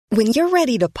When you're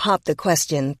ready to pop the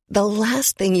question, the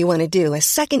last thing you want to do is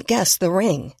second-guess the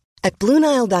ring. At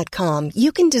BlueNile.com,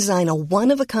 you can design a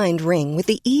one-of-a-kind ring with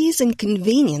the ease and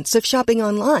convenience of shopping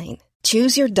online.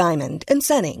 Choose your diamond and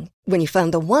setting. When you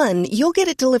find the one, you'll get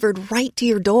it delivered right to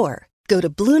your door. Go to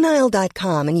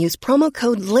BlueNile.com and use promo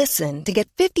code LISTEN to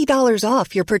get $50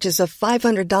 off your purchase of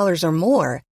 $500 or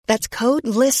more. That's code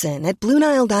LISTEN at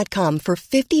BlueNile.com for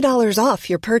 $50 off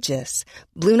your purchase.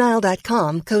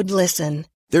 BlueNile.com, code LISTEN.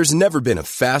 There's never been a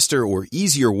faster or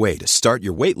easier way to start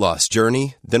your weight loss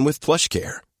journey than with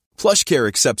PlushCare. PlushCare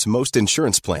accepts most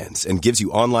insurance plans and gives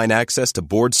you online access to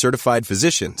board-certified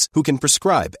physicians who can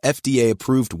prescribe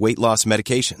FDA-approved weight loss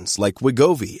medications like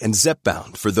Wegovy and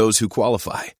Zepbound for those who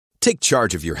qualify. Take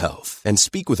charge of your health and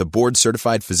speak with a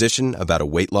board-certified physician about a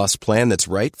weight loss plan that's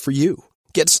right for you.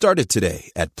 Get started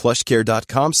today at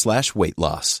plushcare.com/weight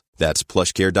loss. That's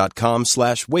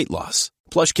plushcare.com/weight loss.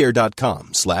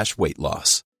 plushcare.com/weight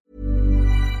loss.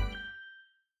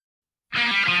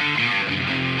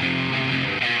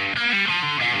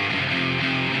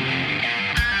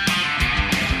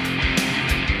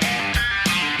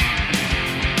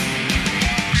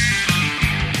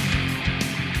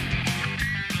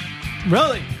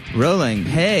 Rolling.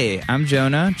 Hey, I'm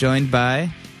Jonah, joined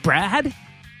by Brad.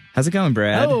 How's it going,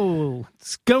 Brad? Oh,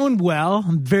 it's going well.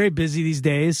 I'm very busy these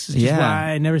days, which is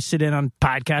why I never sit in on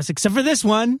podcasts, except for this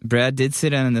one. Brad did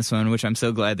sit in on this one, which I'm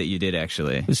so glad that you did,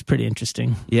 actually. It was pretty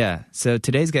interesting. Yeah. So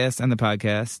today's guest on the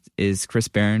podcast is Chris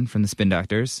Barron from the Spin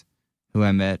Doctors, who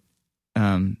I met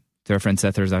through our friend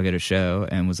Seth Herzog at a show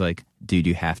and was like, dude,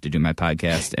 you have to do my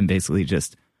podcast, and basically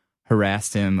just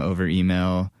harassed him over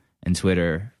email and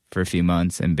Twitter for a few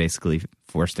months and basically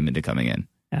forced him into coming in.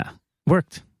 Yeah.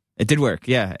 Worked. It did work,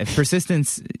 yeah.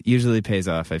 Persistence usually pays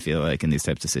off, I feel like, in these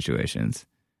types of situations.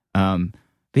 But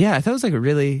yeah, I thought it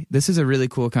was this is a really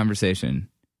cool conversation.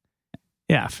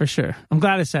 Yeah, for sure. I'm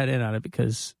glad I sat in on it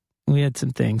because we had some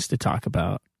things to talk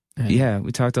about. Yeah,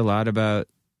 we talked a lot about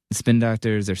the Spin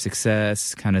Doctors, their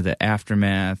success, kind of the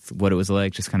aftermath, what it was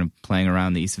like just kind of playing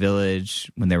around the East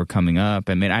Village when they were coming up.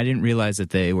 I mean, I didn't realize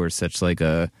that they were such like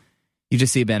you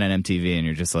just see a band on MTV and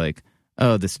you're just like,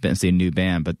 oh, this is a new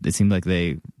band, but it seemed like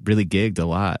they really gigged a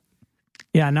lot.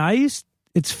 Yeah, no,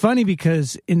 it's funny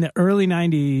because in the early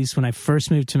 90s, when I first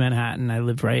moved to Manhattan, I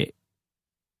lived right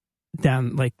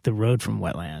down like the road from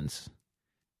Wetlands.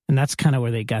 And that's kind of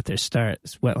where they got their start,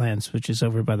 Wetlands, which is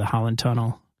over by the Holland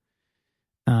Tunnel.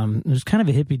 It was kind of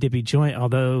a hippy-dippy joint,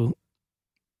 although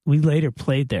we later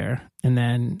played there. And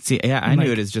then... See, yeah, I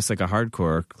knew it as just like a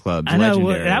hardcore club. I know,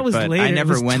 legendary, that was later. I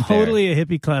never it was went totally there. A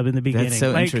hippie club in the beginning. That's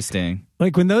so interesting.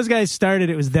 Like when those guys started,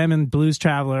 it was them and Blues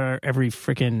Traveler every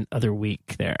freaking other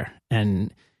week there.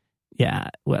 And yeah,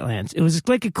 Wetlands. It was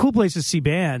like a cool place to see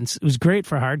bands. It was great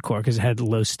for hardcore because it had a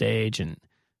low stage and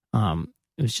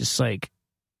it was just like, it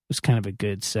was kind of a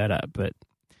good setup. But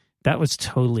that was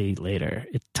totally later.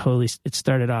 It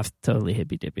started off totally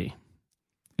hippy-dippy.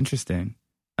 Interesting.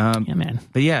 Yeah, man.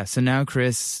 But yeah, so now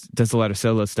Chris does a lot of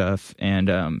solo stuff,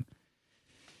 and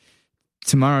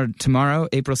tomorrow,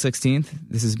 April 16th,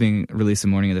 this is being released the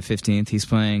morning of the 15th, he's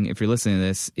playing, if you're listening to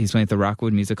this, he's playing at the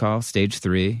Rockwood Music Hall, Stage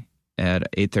 3,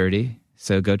 at 8:30,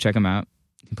 so go check him out.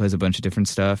 He plays a bunch of different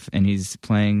stuff, and he's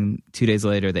playing 2 days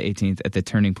later, the 18th, at the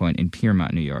Turning Point in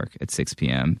Piermont, New York, at 6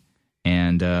 p.m.,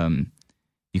 and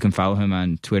you can follow him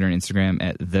on Twitter and Instagram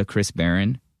at The Chris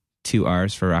Barron, 2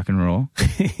 R's for rock and roll,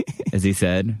 as he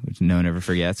said, which no one ever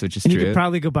forgets, which is and true. You could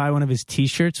probably go buy one of his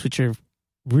T-shirts, which are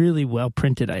really well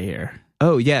printed, I hear.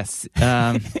 Oh, yes.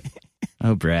 Oh,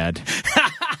 Brad.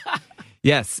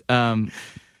 Yes.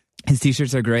 His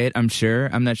T-shirts are great, I'm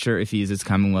sure. I'm not sure if he uses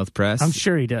Commonwealth Press. I'm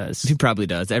sure he does. He probably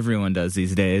does. Everyone does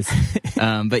these days.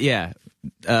 But yeah,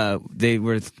 they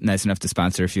were nice enough to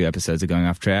sponsor a few episodes of Going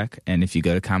Off Track. And if you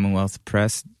go to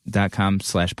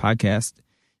commonwealthpress.com/podcast,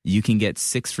 you can get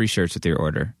 6 free shirts with your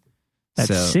order.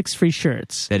 That's 6 free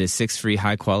shirts. That is 6 free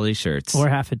high-quality shirts. Or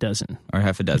half a dozen.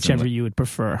 Whichever you would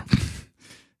prefer.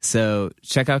 So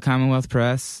check out Commonwealth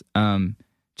Press.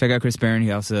 Check out Chris Barron.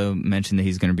 He also mentioned that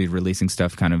he's going to be releasing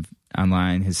stuff kind of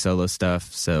online, his solo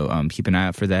stuff. So keep an eye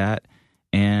out for that.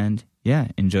 And yeah,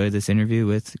 enjoy this interview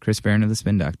with Chris Barron of the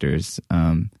Spin Doctors.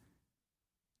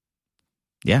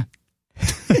 Yeah.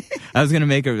 I was gonna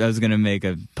make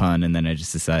a pun, and then I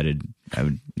just decided I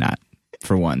would not.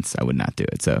 For once, I would not do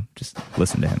it. So just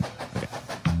listen to him. Okay.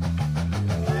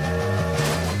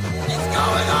 It's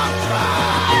going off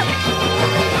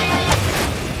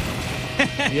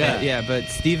track. Yeah. But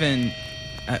Steven,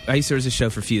 I used to host a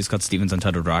show for Fuse called Steven's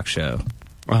Untitled Rock Show,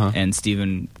 and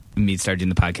Steven and me started doing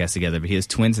the podcast together. But he has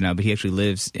twins now. But he actually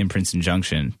lives in Princeton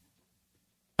Junction.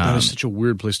 That is such a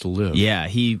weird place to live. Yeah,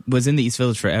 he was in the East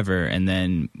Village forever, and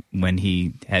then when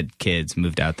he had kids,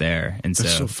 moved out there. And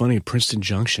That's so funny. Princeton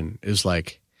Junction is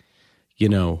like, you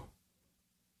know,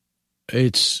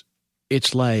 it's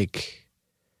like,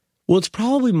 well, it's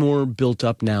probably more built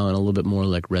up now and a little bit more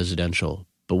like residential.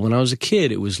 But when I was a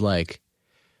kid, it was like,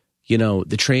 you know,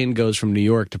 the train goes from New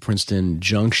York to Princeton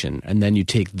Junction, and then you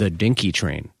take the Dinky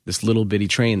train, this little bitty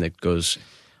train that goes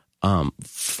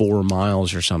 4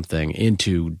 miles or something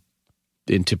into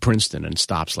Princeton and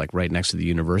stops like right next to the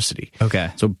university.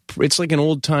 Okay. So it's like an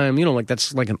old time, you know, like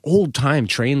that's like an old time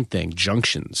train thing,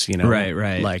 junctions, you know.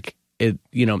 Right. Like it,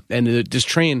 you know, and this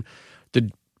train,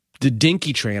 the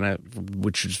Dinky train,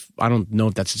 which is, I don't know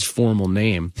if that's its formal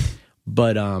name,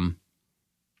 but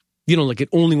you know, like it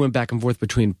only went back and forth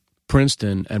between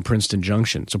Princeton and Princeton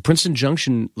Junction. So Princeton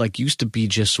Junction like used to be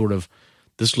just sort of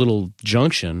this little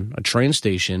junction, a train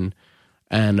station,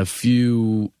 and a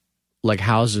few like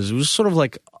houses. It was sort of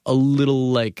like a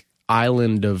little like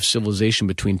island of civilization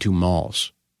between two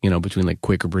malls, you know, between like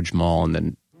Quaker Bridge Mall and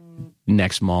then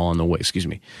next mall on the way,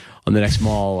 on the next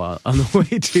mall on the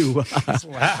way to,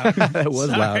 that was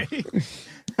loud.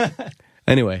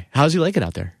 Anyway, how's he like it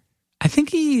out there? I think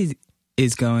he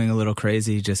is going a little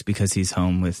crazy just because he's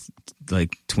home with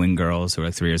like twin girls who are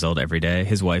like 3 years old every day.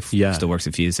 His wife still works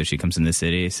at Fuse, so she comes in the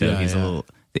city. So he's a little,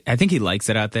 I think he likes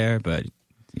it out there, but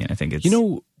yeah, I think it's, you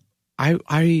know,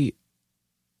 I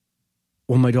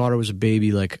when my daughter was a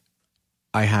baby, like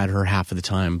I had her half of the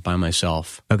time by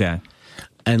myself. Okay.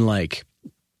 And like,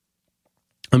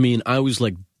 I mean, I was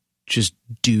like just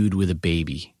dude with a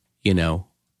baby, you know,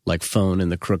 like phone in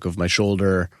the crook of my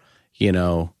shoulder, you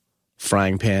know,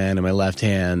 frying pan in my left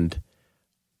hand,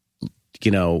 you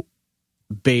know,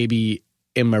 baby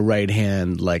in my right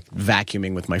hand, like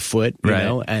vacuuming with my foot, you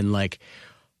know, and like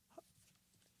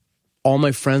all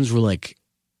my friends were like,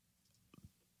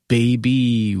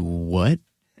 baby, what?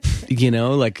 You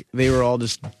know, like they were all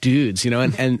just dudes, you know,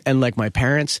 and like my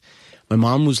parents, my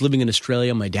mom was living in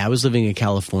Australia, my dad was living in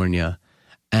California,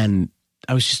 and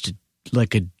I was just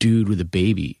like a dude with a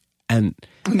baby. And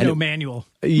no manual.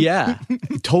 Yeah,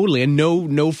 totally. And no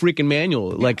freaking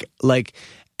manual. Like,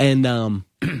 and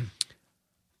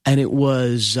it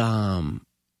was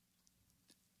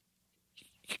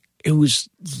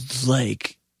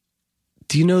like,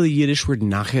 do you know the Yiddish word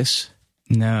nachas?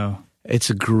 No. It's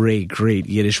a great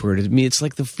Yiddish word. I mean, it's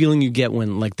like the feeling you get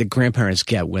when, like, the grandparents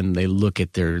get when they look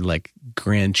at their, like,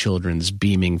 grandchildren's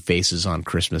beaming faces on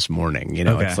Christmas morning. You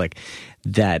know, It's like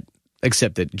that,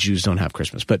 except that Jews don't have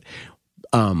Christmas. But,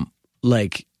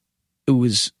 like, it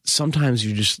was sometimes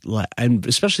you just, like, and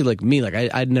especially like me, like,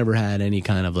 I'd never had any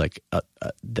kind of, like,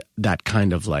 that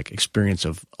kind of, like, experience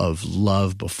of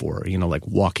love before, you know, like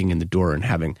walking in the door and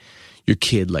having your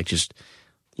kid, like, just,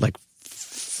 like,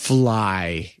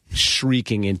 fly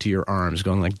shrieking into your arms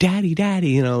going like, daddy,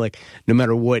 you know, like no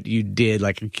matter what you did,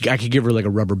 like I could give her like a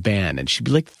rubber band and she'd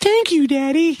be like, thank you,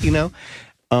 daddy, you know.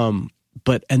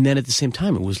 But and then at the same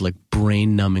time it was like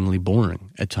brain numbingly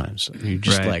boring at times. You're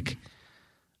just like,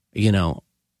 you know,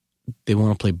 they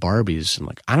want to play Barbies and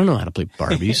like, I don't know how to play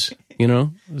Barbies. You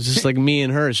know, it was just like me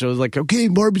and her. So it was like, okay,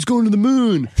 Barbie's going to the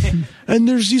moon, and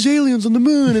there's these aliens on the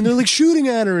moon, and they're like shooting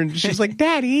at her, and she's like,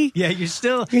 "Daddy." Yeah, you're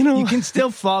still, you know, you can still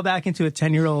fall back into a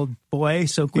 10-year-old boy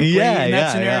so quickly in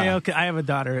that scenario. I have a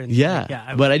daughter, and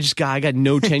but I got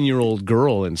no 10-year-old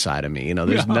girl inside of me. You know,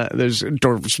 there's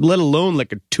let alone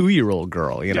like a 2-year-old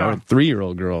girl, you know, or a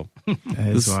 3-year-old girl. That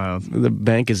is wild. The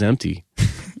bank is empty.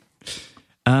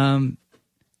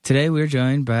 Today we're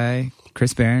joined by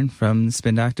Chris Barron from the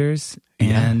Spin Doctors.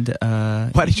 And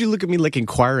why did you look at me like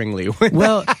inquiringly?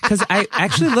 Well, because I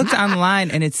actually looked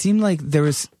online and it seemed like there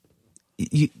was.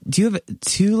 Do you have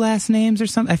 2 last names or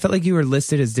something? I felt like you were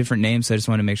listed as different names, so I just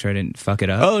wanted to make sure I didn't fuck it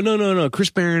up. Oh no,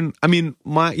 Chris Barron. I mean,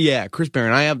 Chris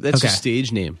Barron. That's a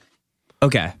stage name.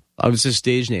 Okay, it's a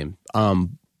stage name.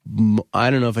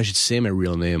 I don't know if I should say my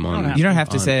real name on. You don't have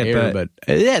to say air, it, but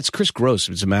yeah, it's Chris Gross.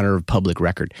 It's a matter of public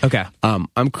record. Okay.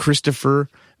 I'm Christopher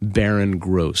Barron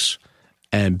Gross,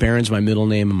 and Barron's my middle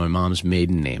name and my mom's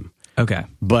maiden name. Okay.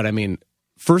 But I mean,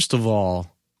 first of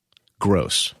all,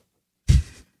 Gross.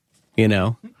 You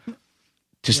know,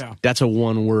 that's a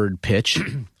 1-word pitch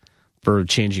for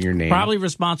changing your name. Probably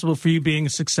responsible for you being a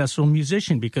successful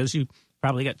musician because you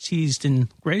probably got teased in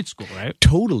grade school, right?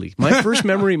 Totally. My first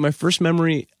memory, when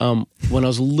I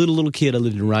was a little kid, I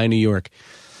lived in Rye, New York.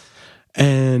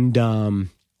 And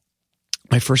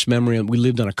my first memory, we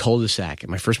lived on a cul-de-sac.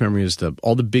 And my first memory is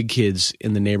all the big kids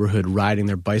in the neighborhood riding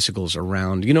their bicycles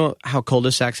around. You know how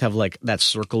cul-de-sacs have like that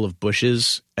circle of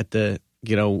bushes at the,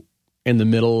 you know, in the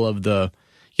middle of the,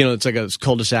 you know, it's like a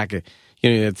cul-de-sac.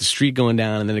 you have the street going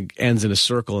down, and then it ends in a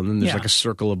circle, and then there's like a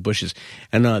circle of bushes.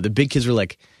 And the big kids were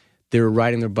like, they were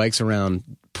riding their bikes around,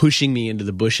 pushing me into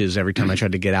the bushes every time I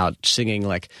tried to get out, singing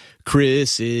like,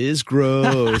 Chris is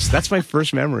gross. That's my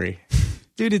first memory.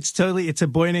 Dude, it's A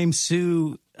Boy Named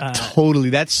Sue.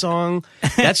 Totally. That song,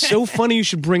 that's so funny you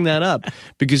should bring that up,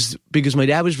 because my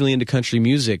dad was really into country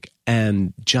music,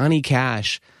 and Johnny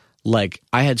Cash, like,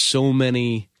 I had so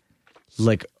many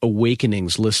like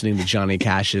awakenings listening to Johnny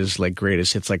Cash's like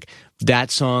greatest hits. Like that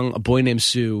song, A Boy Named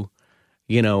Sue,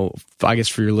 you know, I guess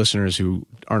for your listeners who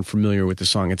aren't familiar with the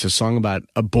song, it's a song about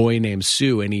a boy named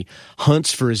Sue, and he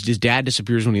hunts for his dad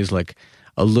disappears when he's like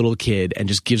a little kid and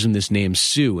just gives him this name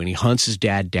Sue, and he hunts his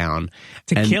dad down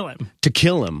to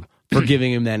kill him for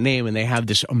giving him that name, and they have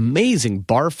this amazing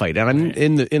bar fight. And I mean,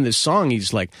 in the song,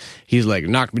 he's like,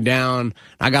 knocked me down,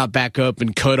 I got back up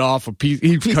and cut off a piece.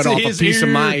 He cut off a piece of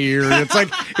my ear. And it's like,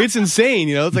 it's insane,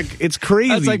 you know. It's like, it's crazy.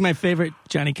 That's like my favorite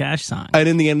Johnny Cash song. And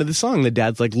in the end of the song, the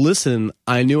dad's like, listen,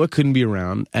 I knew I couldn't be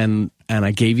around, and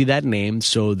I gave you that name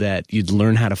so that you'd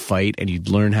learn how to fight and you'd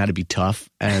learn how to be tough.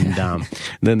 And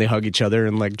then they hug each other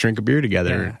and like drink a beer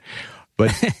together. Yeah.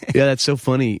 But yeah, that's so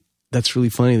funny. That's really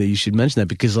funny that you should mention that,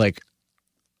 because I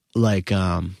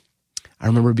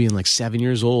remember being like 7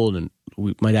 years old, and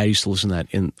my dad used to listen to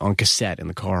that on cassette in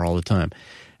the car all the time,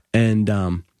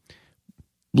 and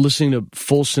listening to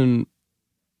Folsom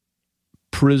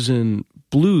Prison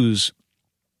Blues.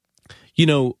 You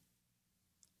know,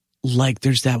 like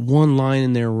there's that one line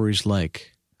in there where he's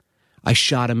like, "I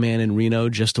shot a man in Reno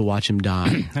just to watch him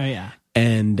die." Oh yeah,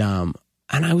 and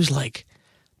I was like,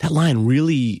 that line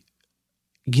really,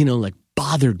 you know, like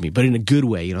bothered me, but in a good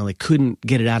way, you know, like couldn't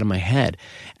get it out of my head.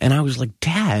 And I was like,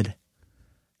 Dad,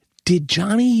 did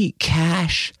Johnny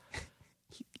Cash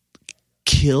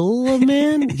kill a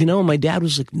man? You know, my dad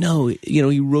was like, no, you know,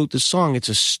 he wrote the song. It's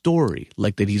a story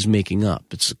like that he's making up.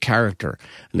 It's a character,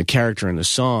 and the character in the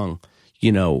song,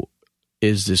 you know,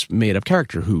 is this made up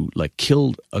character who like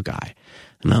killed a guy.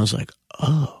 And I was like,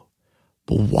 oh,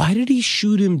 but why did he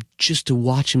shoot him just to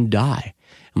watch him die?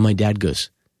 And my dad goes,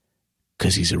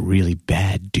 because he's a really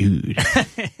bad dude.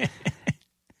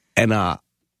 And I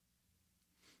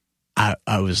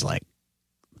was like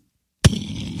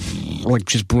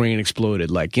just brain exploded.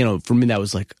 Like, you know, for me that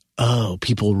was like, oh,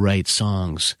 people write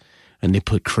songs and they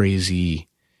put crazy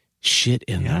shit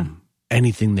in them.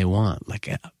 Anything they want. Like,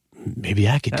 maybe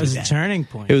I could do that. That was a turning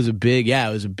point. It was a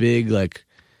big like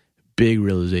big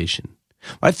realization.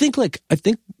 I think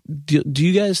do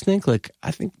you guys think like,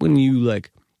 I think when you like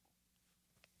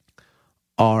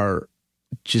are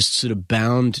just sort of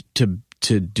bound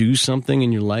to do something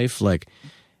in your life, like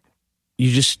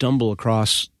you just stumble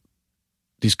across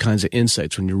these kinds of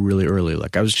insights when you're really early.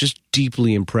 Like I was just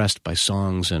deeply impressed by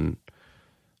songs in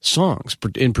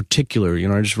particular. You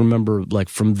know, I just remember like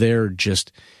from there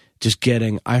just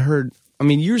getting.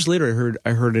 Years later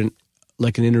I heard an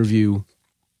interview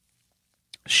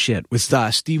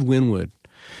with Steve Winwood,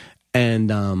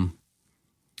 and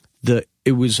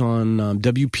it was on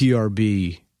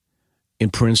WPRB in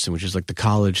Princeton, which is like the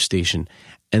college station.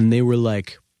 And they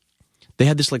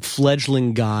had this like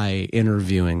fledgling guy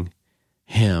interviewing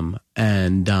him.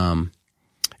 And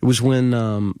it was when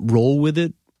Roll With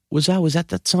It was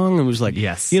that song? It was like,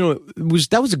 yes, you know,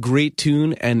 that was a great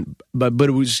tune. But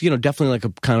it was, you know, definitely like a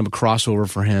kind of a crossover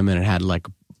for him. And it had like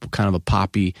kind of a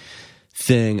poppy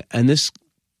thing. And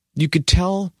you could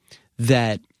tell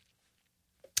that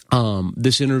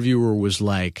this interviewer was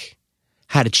like,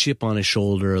 had a chip on his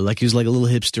shoulder, like he was like a little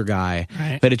hipster guy,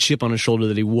 right. Had a chip on his shoulder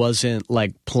that he wasn't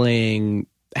like playing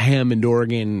Hammond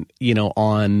organ, you know,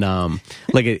 on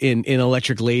like in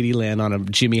Electric Ladyland on a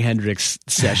Jimi Hendrix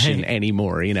session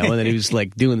anymore, you know, and then he was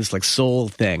like doing this like soul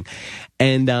thing,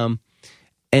 and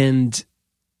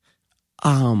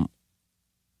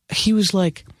he was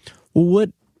like, well,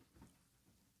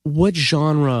 what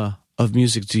genre of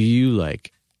music do you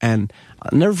like? And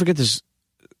I'll never forget this.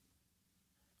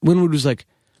 Winwood was like,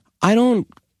 I don't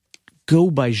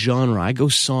go by genre. I go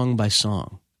song by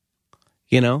song.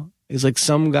 You know? It's like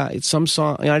some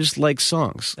song. You know, I just like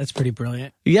songs. That's pretty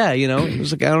brilliant. Yeah, you know? It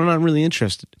was like, I'm not really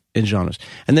interested in genres.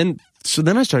 And then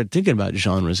I started thinking about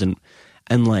genres and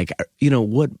like, you know,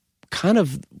 what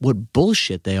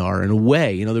bullshit they are in a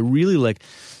way. You know, they're really like,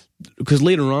 because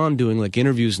later on doing like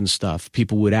interviews and stuff,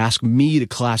 people would ask me to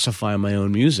classify my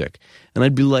own music. And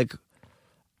I'd be like,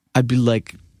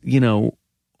 you know,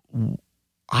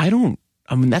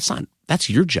 that's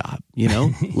your job, you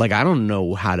know? Like, I don't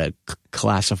know how to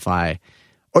classify,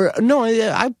 or no,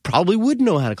 I probably would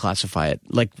know how to classify it.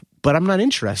 Like, but I'm not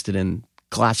interested in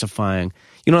classifying,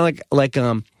 you know, like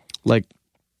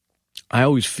I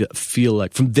always feel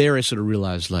like from there I sort of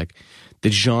realized like the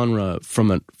genre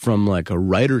from like a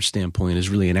writer standpoint is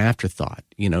really an afterthought.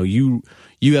 You know, you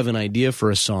have an idea for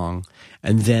a song,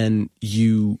 and then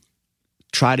you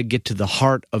try to get to the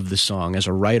heart of the song as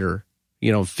a writer.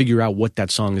 You know, figure out what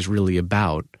that song is really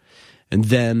about, and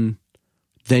then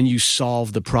you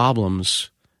solve the problems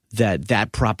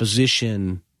that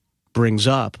proposition brings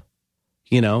up.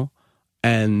 You know,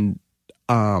 and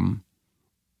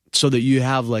so that you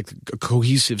have like a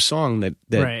cohesive song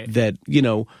that you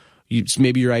know.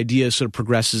 Maybe your idea sort of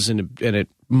progresses and it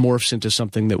morphs into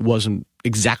something that wasn't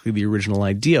exactly the original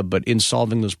idea, but in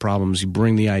solving those problems, you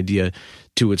bring the idea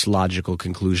to its logical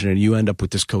conclusion, and you end up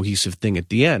with this cohesive thing at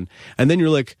the end. And then you're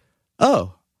like,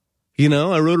 oh, you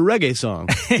know, I wrote a reggae song.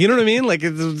 You know what I mean? Like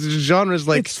the genre is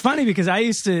like... It's funny because I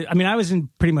was in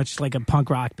pretty much like a punk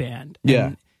rock band.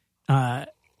 Yeah. And,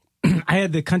 I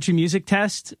had the country music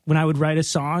test when I would write a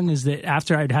song, is that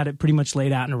after I'd had it pretty much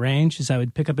laid out and arranged, is I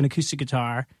would pick up an acoustic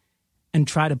guitar and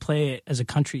try to play it as a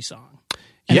country song.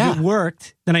 And if it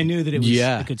worked, then I knew that it was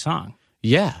a good song.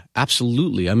 Yeah,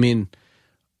 absolutely. I mean,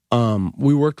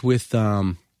 we worked with,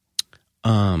 oh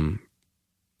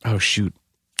shoot.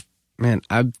 Man,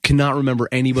 I cannot remember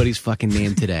anybody's fucking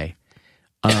name today.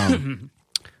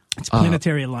 It's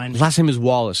Planetary Alignment. Last name is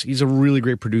Wallace. He's a really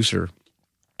great producer.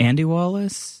 Andy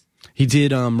Wallace? He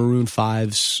did Maroon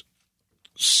 5's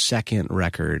second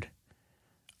record.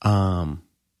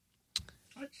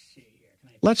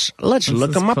 Let's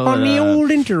look him up on the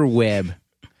old interweb.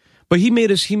 But he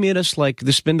made us like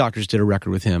the Spin Doctors did a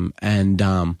record with him, and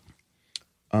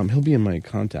he'll be in my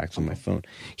contacts on my phone.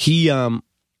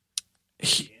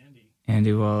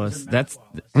 Andy Wallace. That's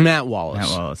Matt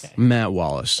Wallace. Okay. Matt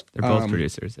Wallace. They're both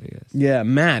producers, I guess. Yeah,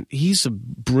 Matt. He's a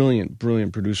brilliant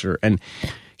producer, and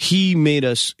he made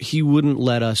us. He wouldn't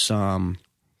let us.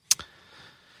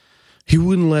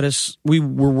 We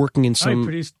were working in some. I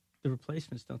produced The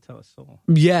Replacements. Don't Tell a Soul.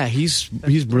 Yeah, he's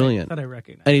brilliant. I thought I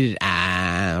recognized. And he did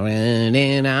I want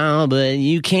it all, but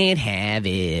you can't have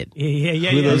it.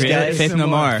 Yeah. Who are those guys? Faith No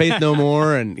More. Faith No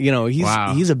More, and you know he's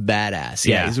Wow. he's a badass.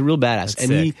 Yeah, he's a real badass, That's and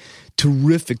sick. he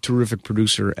terrific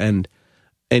producer, and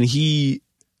he.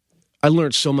 I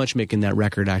learned so much making that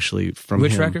record actually from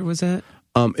Which him. record was that?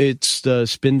 It's the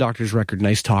Spin Doctors record,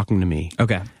 Nice Talking to Me.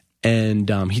 Okay. And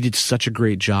he did such a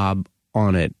great job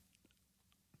on it.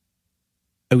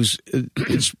 It's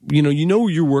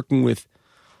you're working with,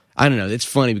 I don't know, it's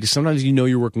funny because sometimes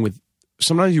you work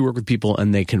with people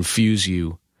and they confuse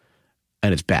you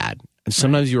and it's bad. And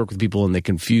sometimes you work with people and they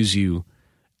confuse you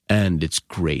and it's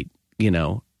great, you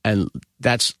know? And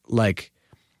that's like,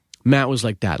 Matt was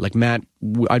like that. Like Matt,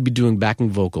 I'd be doing backing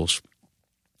vocals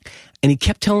and he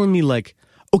kept telling me like,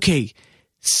 okay,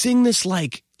 sing this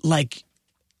like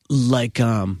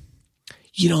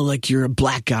you're a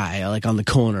black guy, like on the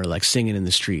corner, like singing in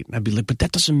the street. And I'd be like, but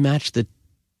that doesn't match the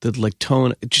like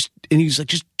tone. And he's like,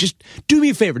 just do me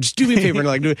a favor, and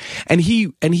like do it. And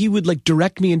he would like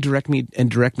direct me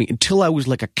until I was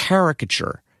like a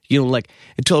caricature. You know, like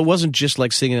until it wasn't just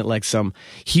like singing it like some.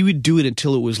 He would do it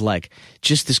until it was like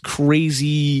just this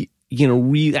crazy. You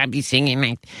know, I'd be singing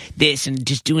like this and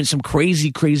just doing some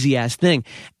crazy ass thing,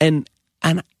 and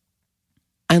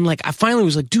like I finally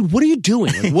was like, dude, what are you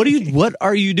doing? Like, what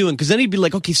are you doing? Because then he'd be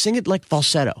like, okay, sing it like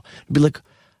falsetto. I'd be like,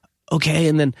 okay,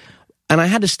 and I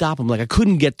had to stop him. Like I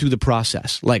couldn't get through the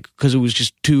process, like because it was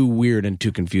just too weird and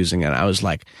too confusing. And I was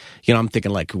like, you know, I'm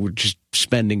thinking like we're just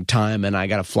spending time, and I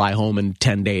got to fly home in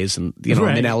 10 days, and you know,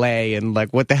 I'm in LA, and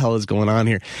like what the hell is going on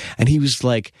here? And he was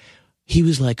like,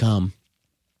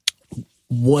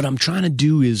 what I'm trying to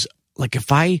do is like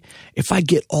if I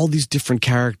get all these different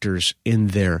characters in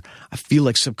there, I feel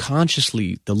like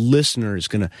subconsciously the listener is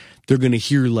they're gonna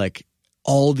hear like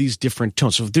all these different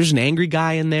tones. So if there's an angry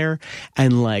guy in there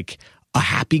and like a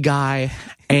happy guy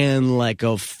and like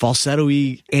a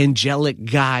falsetto-y angelic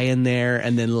guy in there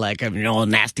and then like a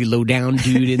nasty low down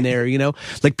dude in there, you know,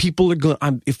 like people are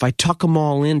going. If I tuck them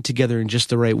all in together in just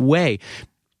the right way.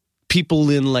 People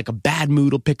in like a bad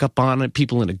mood will pick up on it.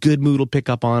 People in a good mood will pick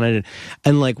up on it.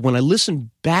 And like when I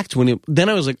listened back to it, then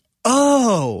I was like,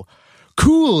 oh,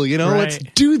 cool, you know, let's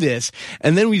do this.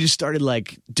 And then we just started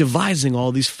like devising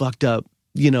all these fucked up,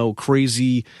 you know,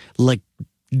 crazy like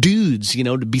dudes, you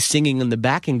know, to be singing in the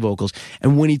backing vocals.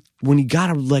 And when he got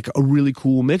a really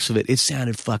cool mix of it, it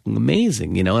sounded fucking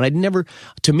amazing, you know. And I'd never,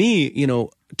 to me,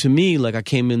 like I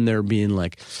came in there being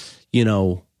like, you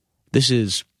know, this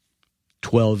is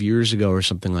 12 years ago or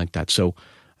something like that. So,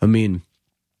 I mean,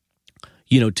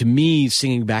 you know, to me,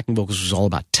 singing backing vocals was all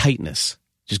about tightness,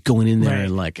 just going in there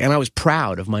and like, and I was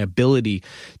proud of my ability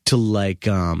to like,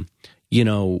 you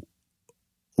know,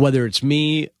 whether it's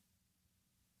me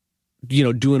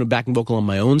doing a backing vocal on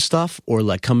my own stuff or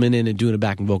like coming in and doing a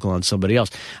backing vocal on somebody else.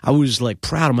 I was like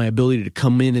proud of my ability to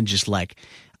come in and just like,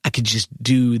 I could just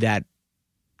do that.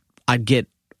 I'd get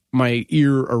my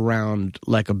ear around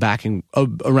like around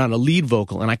a lead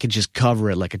vocal and I could just cover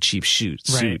it like a cheap suit.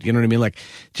 Right. You know what I mean? Like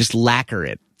just lacquer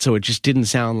it. So it just didn't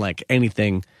sound like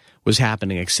anything was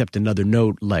happening except another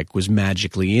note like was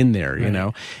magically in there, you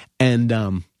know? And,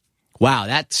 wow,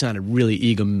 that sounded really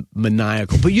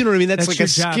egomaniacal. But you know what I mean? That's like a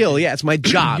skill. Yeah, it's my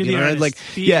job. You know, like,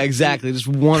 yeah, exactly. I just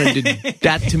wanted to,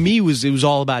 that to me it was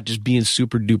all about just being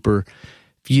super duper,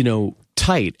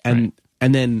 tight. And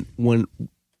then when,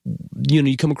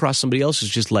 you come across somebody else who's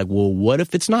just like, well, what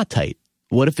if it's not tight?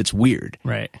 What if it's weird?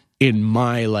 Right. In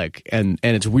my and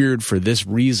it's weird for this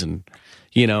reason,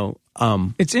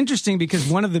 It's interesting because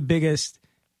one of the biggest,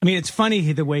 it's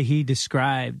funny the way he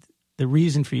described the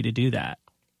reason for you to do that,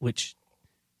 which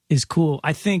is cool.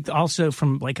 I think also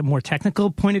from like a more technical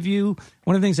point of view,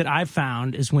 one of the things that I've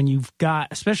found is when you've got,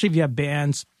 especially if you have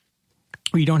bands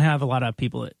where you don't have a lot of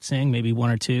people that sing, maybe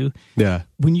one or two. Yeah.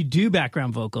 When you do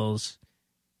background vocals,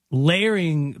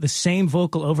 layering the same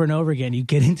vocal over and over again, you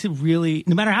get into really,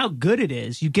 no matter how good it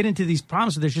is, you get into these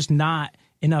problems where there's just not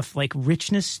enough like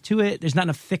richness to it. There's not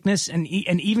enough thickness. And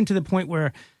even to the point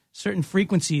where certain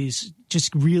frequencies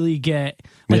just really get,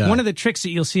 like one of the tricks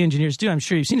that you'll see engineers do, I'm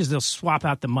sure you've seen, is they'll swap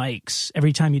out the mics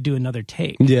every time you do another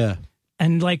take. Yeah.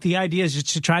 And like the idea is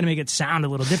just to try to make it sound a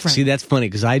little different. See, that's funny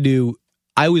because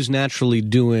I was naturally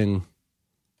doing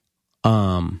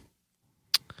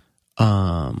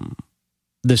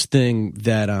this thing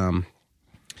that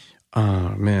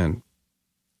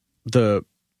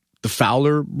the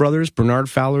Fowler brothers, Bernard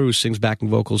Fowler, who sings backing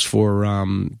vocals for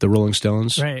the Rolling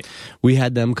Stones. Right. We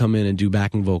had them come in and do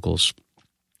backing vocals.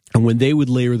 And when they would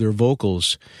layer their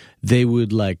vocals, they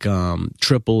would like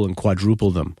triple and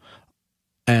quadruple them.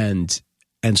 And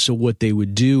so what they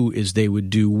would do is they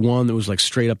would do one that was like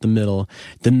straight up the middle,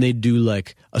 then they'd do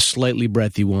like a slightly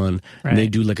breathy one, and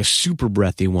they'd do like a super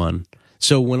breathy one.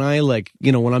 So when I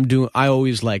when I'm doing, I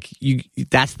always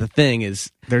that's the thing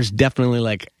is there's definitely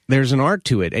like, there's an art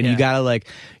to it. And you gotta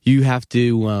you have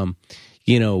to,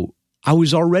 I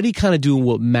was already kind of doing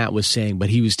what Matt was saying, but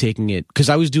he was taking it, because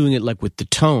I was doing it like with the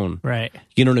tone. Right.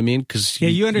 You know what I mean? Because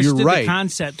you understood you're right. the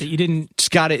concept that you didn't.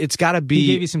 It's gotta be. He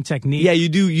gave you some technique. Yeah, you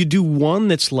do one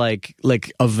that's like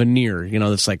a veneer,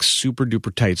 that's like super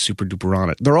duper tight, super duper on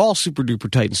it. They're all super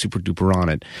duper tight and super duper on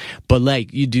it. But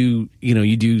like you do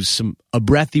a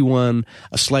breathy one,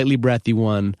 a slightly breathy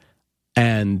one,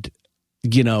 and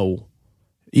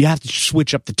you have to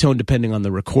switch up the tone depending on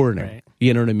the recording. Right.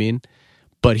 You know what I mean?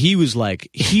 But he was like,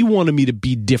 he wanted me to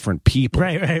be different people.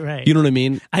 Right. You know what I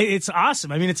mean? It's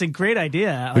awesome. It's a great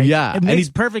idea. Yeah. It makes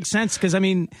perfect sense because,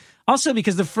 also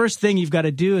because the first thing you've got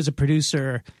to do as a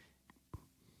producer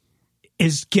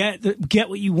is get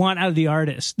what you want out of the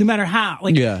artist, no matter how.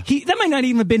 That might not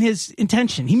even have been his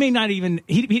intention. He may not even,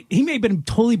 he may have been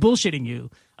totally bullshitting you.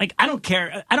 Like, I don't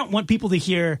care. I don't want people to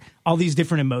hear all these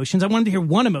different emotions. I wanted to hear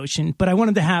one emotion, but I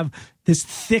wanted to have this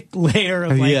thick layer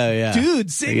of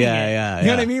dude singing it. You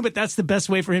know what I mean? But that's the best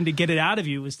way for him to get it out of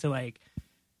you, was to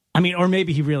or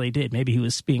maybe he really did. Maybe he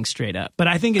was being straight up. But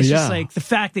I think it's just like the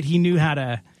fact that he knew how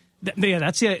to.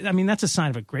 That's a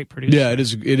sign of a great producer. Yeah, it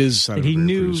is. It is a sign of a great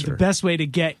producer. He knew the best way to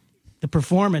get the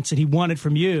performance that he wanted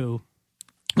from you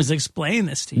was to explain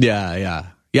this to you. Yeah.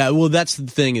 Well, that's the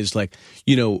thing is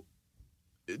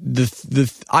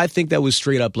I think that was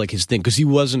straight up like his thing, because he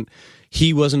wasn't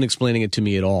explaining it to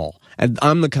me at all. And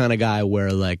I'm the kind of guy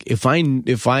where like if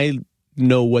I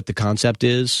know what the concept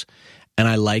is and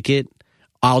I like it,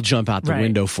 I'll jump out the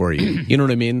window for you. You know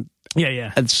what I mean?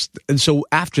 Yeah. And so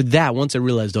after that, once I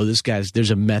realized,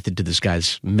 there's a method to this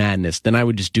guy's madness, then I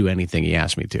would just do anything he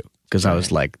asked me to, because I was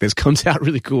like, this comes out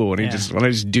really cool when I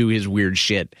just do his weird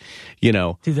shit,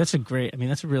 Dude, that's a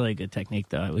really good technique,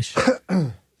 though. I wish.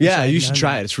 Yeah, you should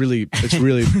try it. It's really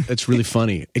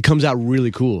funny. It comes out really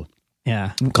cool.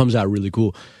 Yeah, it comes out really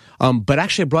cool. But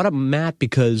actually, I brought up Matt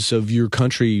because of your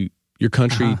country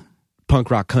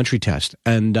punk rock country test,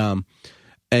 and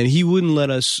he wouldn't let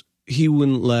us.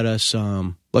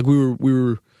 Like we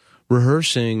were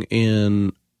rehearsing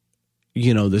in,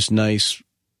 this nice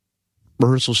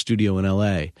rehearsal studio in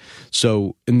LA.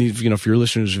 So, for your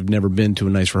listeners who've never been to a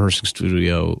nice rehearsal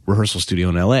studio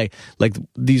in LA, like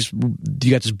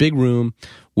you got this big room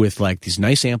with like these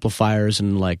nice amplifiers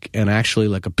and actually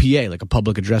like a PA, like a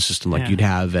public address system, like you'd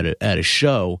have at a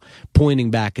show, pointing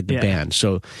back at the band.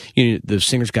 So, the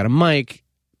singer's got a mic,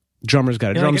 drummer's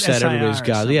got a drum like an set. SIR Everybody's or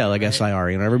got something, like right? SIR.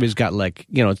 Everybody's got like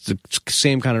it's the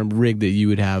same kind of rig that you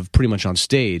would have pretty much on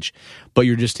stage, but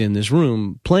you're just in this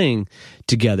room playing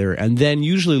together. And then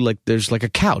usually like there's like a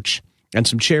couch and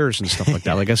some chairs and stuff like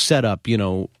that, like a setup,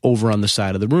 over on the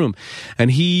side of the room. And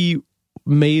he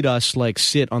made us like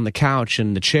sit on the couch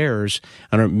and the chairs,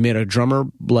 and made a drummer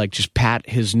like just pat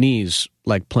his knees,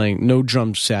 like playing no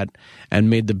drum set, and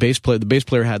made the bass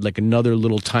player had like another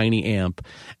little tiny amp,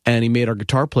 and he made our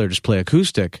guitar player just play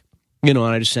acoustic, and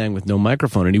I just sang with no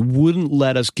microphone, and he wouldn't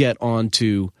let us get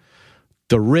onto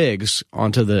the rigs,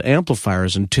 onto the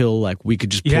amplifiers, until like we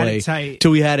could just You had play it tight.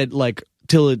 till we had it like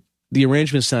the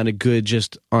arrangement sounded good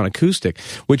just on acoustic,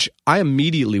 which I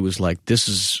immediately was like, this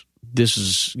is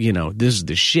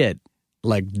the shit.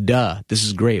 Like, duh, this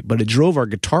is great. But it drove our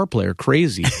guitar player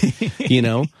crazy,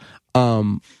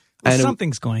 Well, and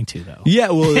something's going to, though. yeah,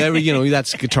 well,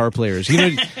 that's guitar players. You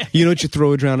know what you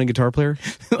throw a drowning guitar player?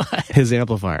 His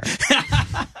amplifier.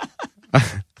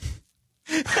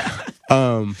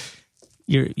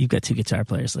 You've got two guitar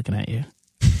players looking at you.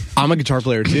 I'm a guitar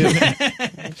player too.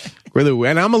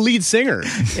 And I'm a lead singer.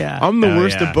 Yeah. I'm the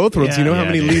worst yeah. of both worlds. Yeah. You know how Yeah,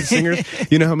 many dude. lead singers?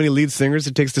 You know how many lead singers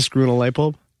it takes to screw in a light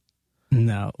bulb?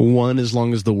 No. One, as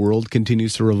long as the world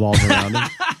continues to revolve around him.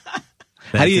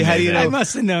 How do you I know?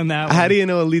 must have known that How one. do you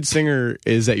know a lead singer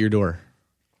is at your door?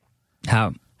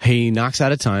 How? He knocks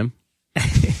out of time.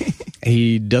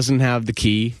 He doesn't have the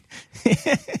key,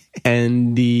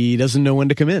 and he doesn't know when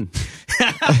to come in.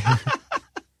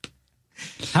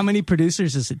 How many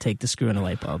producers does it take to screw in a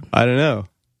light bulb? I don't know.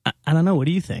 I don't know. What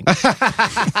do you think? All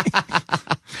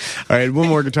right, one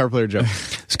more guitar player joke.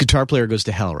 This guitar player goes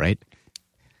to hell, right?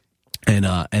 And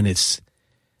it's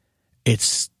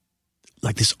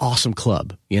like this awesome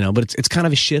club, but it's kind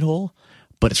of a shithole,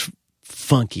 but it's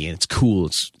funky and it's cool.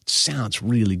 It sounds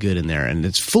really good in there, and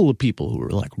it's full of people who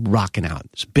are like rocking out.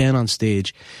 There's a band on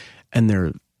stage, and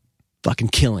they're fucking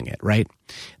killing it, right?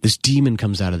 This demon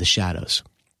comes out of the shadows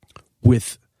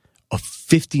with a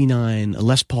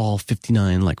Les Paul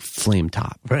 59 like flame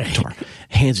top guitar,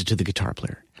 hands it to the guitar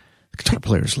player. The guitar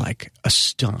player's like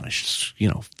astonished,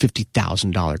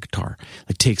 $50,000 guitar,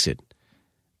 like takes it,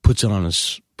 puts it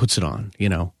on.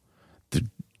 The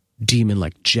demon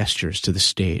like gestures to the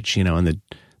stage, and the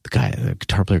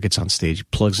guitar player gets on stage,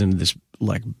 plugs into this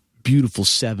like beautiful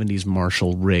 70s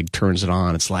Marshall rig, turns it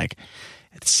on. It's like,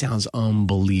 it sounds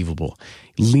unbelievable.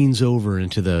 He leans over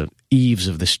into the eaves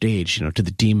of the stage, to the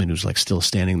demon who's like still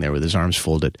standing there with his arms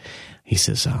folded. He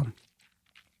says, are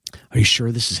you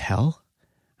sure this is hell?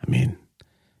 I mean,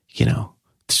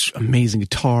 this amazing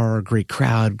guitar, great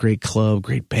crowd, great club,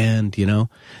 great band, The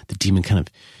demon kind of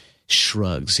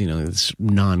shrugs, this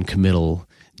non-committal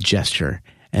gesture.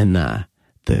 And the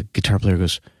guitar player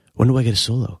goes, when do I get a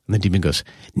solo? And the demon goes,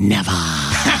 never.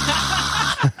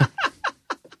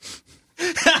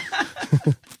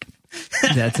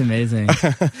 That's amazing.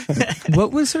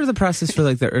 What was sort of the process for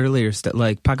like the earlier stuff,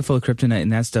 like Pocket Full of Kryptonite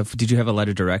and that stuff? Did you have a lot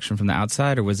of direction from the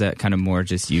outside, or was that kind of more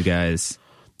just you guys?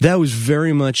 That was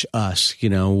very much us.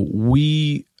 When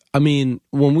we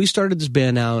started this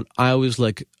band out, I was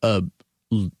like a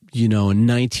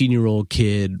 19-year-old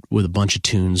kid with a bunch of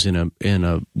tunes in one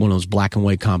of those black and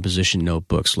white composition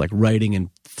notebooks, like writing in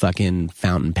fucking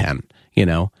fountain pen,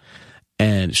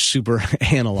 and super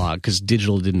analog because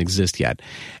digital didn't exist yet.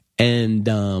 And,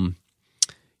 I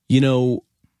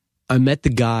met the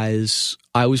guys.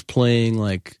 I was playing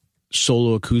like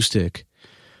solo acoustic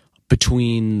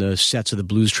between the sets of the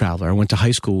Blues Traveler. I went to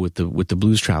high school with the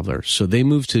Blues Traveler. So they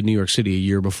moved to New York City a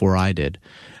year before I did.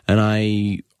 And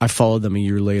I followed them a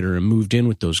year later and moved in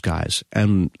with those guys.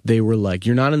 And they were like,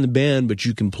 you're not in the band, but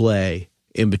you can play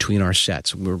in between our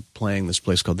sets. We were playing this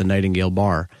place called the Nightingale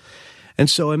Bar. And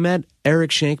so I met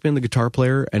Eric Shankman, the guitar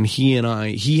player, and he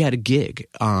had a gig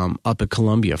up at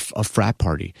Columbia, a frat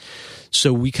party.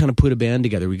 So we kind of put a band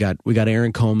together. We got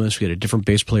Aaron Comas, we had a different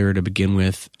bass player to begin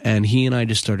with, and he and I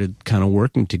just started kind of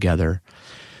working together.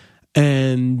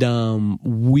 And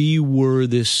we were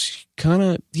this kind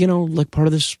of, like part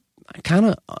of this kind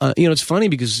of, it's funny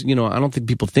because, I don't think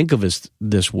people think of us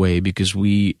this way because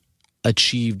we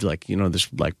achieved like,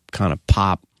 this like kind of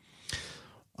pop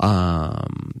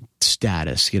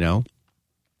status,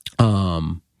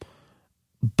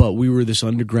 but we were this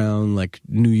underground like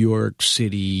New York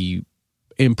City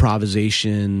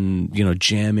improvisation,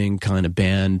 jamming kind of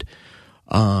band,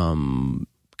 coming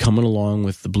along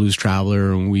with the Blues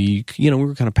Traveler, and we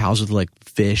were kind of pals with like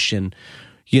Fish, and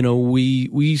we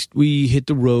hit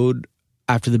the road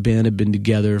after the band had been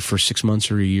together for 6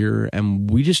 months or a year, and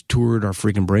we just toured our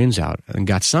freaking brains out and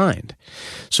got signed.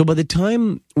 So by the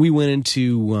time we went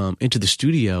into the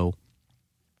studio,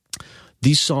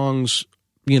 these songs,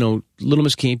 you know, Little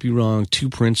Miss Can't Be Wrong, Two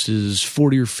Princes,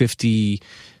 40 or 50,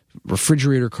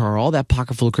 Refrigerator Car, all that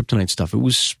Pocket Full of Kryptonite stuff, it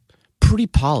was pretty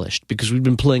polished because we'd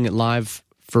been playing it live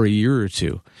for a year or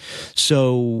two.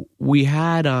 So we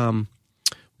had a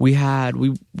guy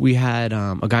named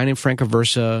Frank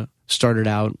Aversa started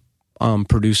out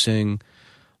produced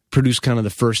kind of the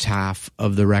first half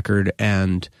of the record,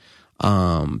 and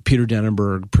Peter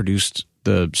Denenberg produced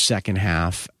the second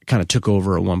half, kind of took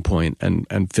over at one point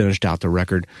and finished out the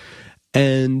record.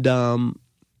 And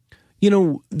you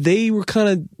know, they were kind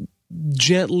of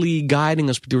gently guiding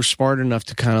us, but they were smart enough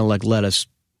to kind of like let us,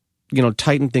 you know,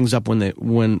 tighten things up when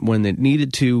they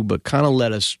needed to, but kind of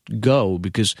let us go,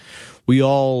 because we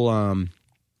all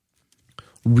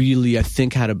really, I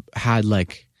think, had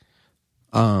like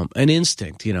an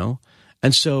instinct, you know.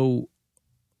 And so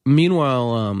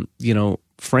meanwhile, you know,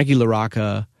 Frankie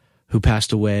LaRocca, who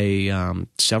passed away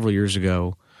several years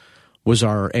ago, was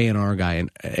our A&R guy.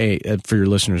 And for your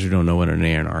listeners who don't know what an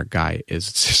A&R guy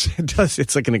is,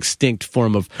 it's like an extinct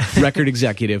form of record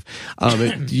executive.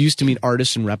 It used to mean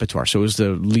artists and repertoire. So it was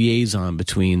the liaison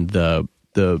between the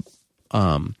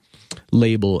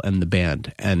label and the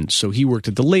band. And so he worked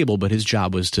at the label, but his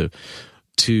job was to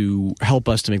help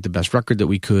us to make the best record that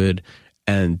we could,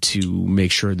 and to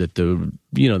make sure that the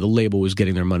label was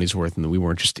getting their money's worth, and that we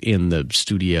weren't just in the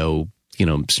studio, you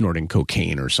know, snorting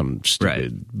cocaine or some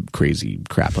stupid, crazy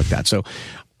crap like that. So,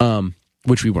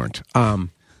 which we weren't.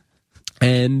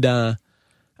 And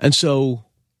so,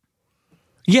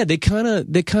 yeah, they kind of,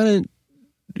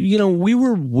 you know, we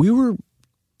were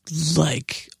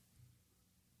like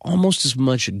almost as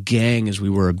much a gang as we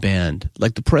were a band.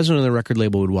 Like, the president of the record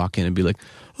label would walk in and be like,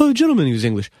 "Oh, gentlemen," he was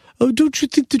English, "oh, don't you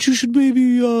think that you should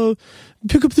maybe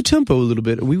pick up the tempo a little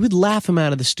bit?" And we would laugh him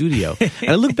out of the studio. And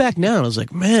I look back now and I was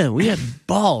like, man, we had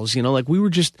balls, you know, like we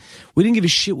didn't give a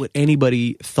shit what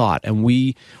anybody thought. And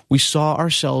we saw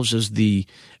ourselves as the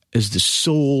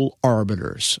sole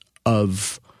arbiters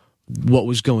of what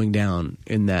was going down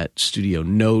in that studio,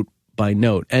 note by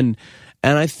note. And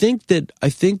I think that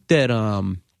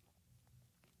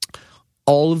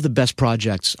all of the best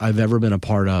projects I've ever been a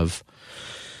part of,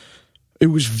 it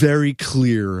was very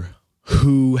clear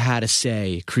who had a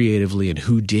say creatively and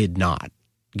who did not.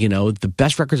 You know, the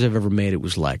best records I've ever made, it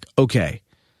was like, okay,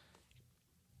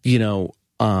 you know,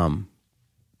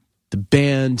 the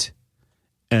band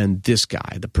and this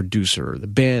guy, the producer, the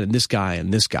band and this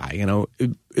guy, you know,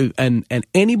 and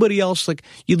anybody else, like,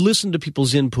 you'd listen to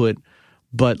people's input,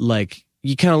 but like,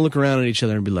 you kind of look around at each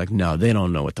other and be like, no, they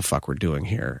don't know what the fuck we're doing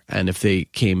here. And if they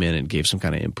came in and gave some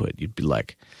kind of input, you'd be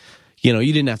like, you know,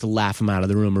 you didn't have to laugh them out of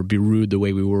the room or be rude the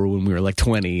way we were when we were like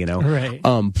 20, you know. Right.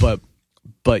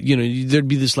 But you know, there'd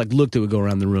be this like look that would go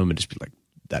around the room and just be like,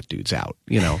 that dude's out,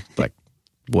 you know, like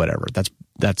whatever.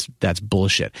 That's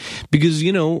bullshit. Because,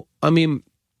 you know, I mean,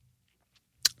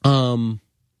 the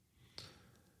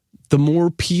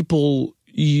more people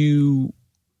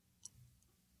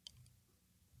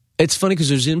it's funny because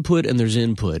there's input and there's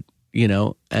input, you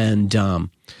know, and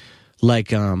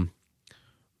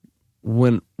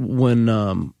when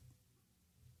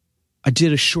I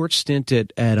did a short stint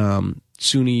at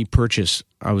SUNY Purchase,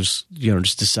 I was, you know,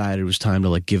 just decided it was time to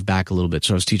like give back a little bit.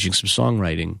 So I was teaching some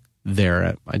songwriting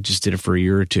there. I just did it for a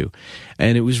year or two,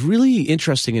 and it was really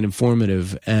interesting and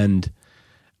informative. And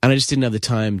I just didn't have the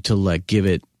time to like give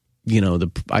it, you know,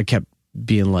 I kept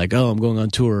being like, oh, I'm going on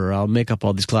tour, or I'll make up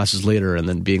all these classes later, and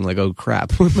then being like, oh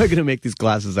crap, when am I going to make these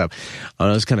classes up? And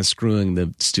I was kind of screwing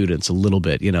the students a little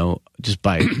bit, you know, just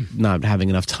by not having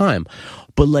enough time.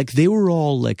 But like they were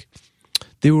all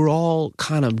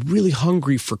kind of really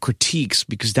hungry for critiques,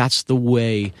 because that's the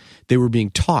way they were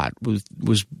being taught,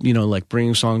 was you know, like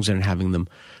bringing songs in and having them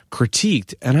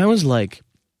critiqued. And I was like,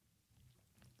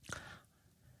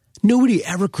 nobody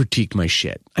ever critiqued my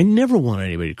shit. I never wanted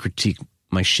anybody to critique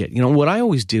my shit. You know, what I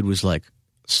always did was like,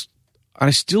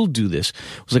 I still do this,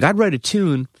 was like, I'd write a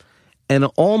tune, and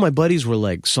all my buddies were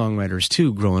like songwriters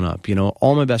too growing up, you know,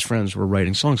 all my best friends were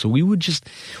writing songs. So we would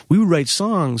write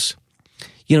songs,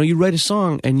 you know, you'd write a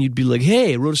song and you'd be like,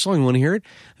 hey, I wrote a song, you want to hear it?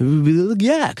 And we'd be like,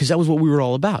 yeah, because that was what we were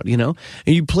all about, you know,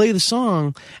 and you'd play the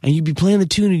song and you'd be playing the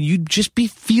tune and you'd just be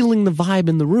feeling the vibe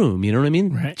in the room, you know what I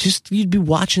mean? Right. Just, you'd be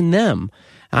watching them,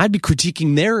 and I'd be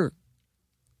critiquing their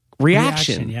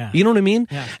reaction, yeah. You know what I mean?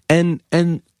 Yeah.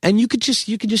 And you could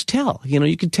just tell, you know,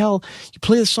 you could tell, you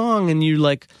play the song and you're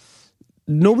like,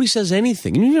 nobody says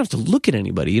anything. You don't have to look at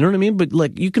anybody, you know what I mean? But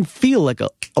like, you can feel like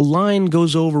a line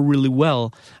goes over really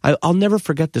well. I'll never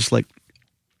forget this. Like,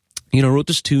 you know, I wrote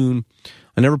this tune,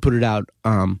 I never put it out,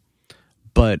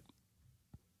 but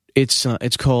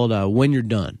it's called When You're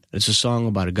Done. It's a song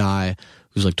about a guy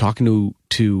who's like talking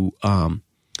to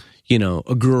you know,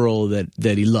 a girl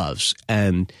that he loves,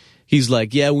 and he's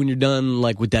like, yeah, when you're done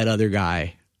like with that other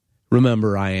guy,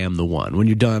 remember I am the one. When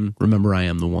you're done, remember I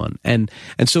am the one. And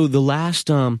so the last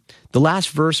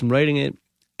verse, I'm writing it,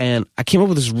 and I came up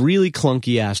with this really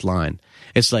clunky ass line.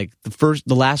 It's like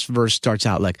the last verse starts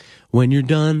out like, when you're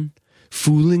done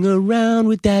fooling around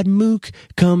with that mook,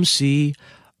 come see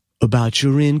about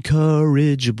your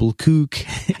incorrigible kook.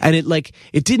 And it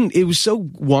was so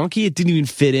wonky, it didn't even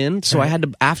fit in. So I had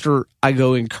to, after I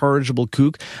go incorrigible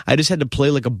kook, I just had to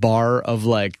play like a bar of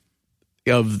like,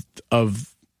 of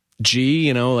G,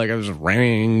 you know, like I was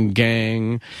ring,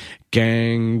 gang,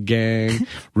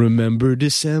 remember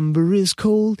December is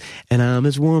cold and I'm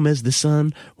as warm as the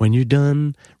sun. When you're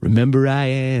done, remember I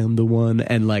am the one.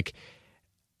 And like,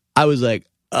 I was like,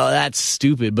 oh, that's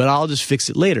stupid, but I'll just fix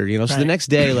it later, you know? So the next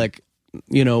day, like,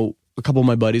 you know, a couple of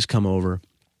my buddies come over,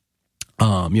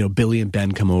 you know, Billy and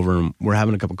Ben come over, and we're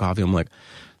having a cup of coffee. I'm like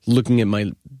looking at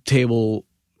my table,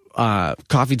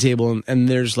 coffee table, and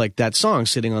there's like that song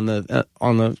sitting on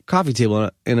the coffee table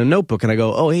in a notebook, and I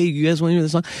go, oh, hey, you guys want to hear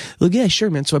this song? Like, yeah, sure,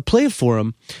 man. So I play it for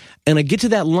him, and I get to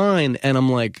that line, and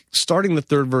I'm like starting the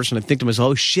third verse, and I think to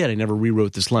myself, oh shit, I never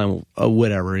rewrote this line. Well,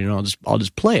 whatever, you know, I'll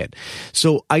just play it.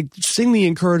 So I sing the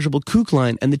incorrigible kook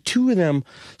line, and the two of them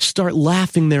start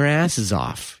laughing their asses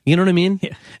off. You know what I mean?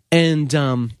 Yeah. And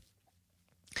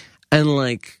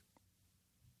like,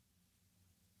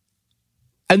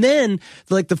 and then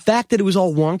like the fact that it was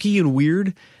all wonky and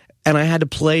weird, and I had to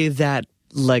play that.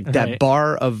 Like that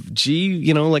bar of G,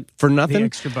 you know, like for nothing.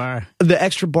 The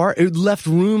extra bar, it left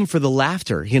room for the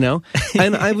laughter, you know.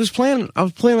 And I was playing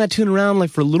that tune around like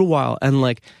for a little while, and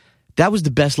like that was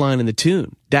the best line in the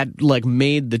tune. That like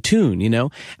made the tune, you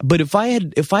know. But if I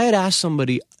had asked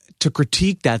somebody to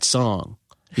critique that song,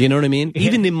 you know what I mean? Yeah.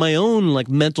 Even in my own like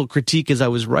mental critique as I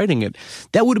was writing it,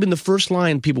 that would have been the first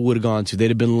line people would have gone to. They'd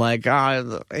have been like,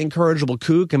 incorrigible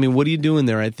kook. I mean, what are you doing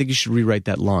there? I think you should rewrite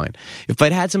that line. If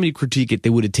I'd had somebody critique it, they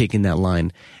would have taken that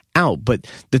line out. But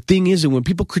the thing is that when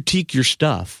people critique your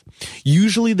stuff,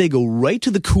 usually they go right to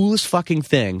the coolest fucking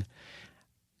thing,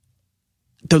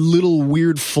 the little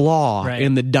weird flaw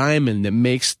in the diamond that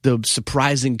makes the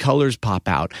surprising colors pop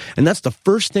out. And that's the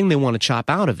first thing they want to chop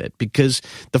out of it, because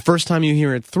the first time you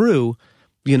hear it through,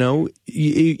 you know,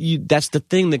 that's the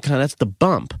thing that's the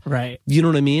bump. Right. You know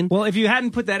what I mean? Well, if you hadn't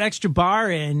put that extra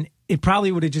bar in, it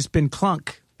probably would have just been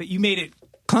clunk, but you made it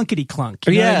clunkety clunk.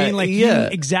 You know what I mean? Like you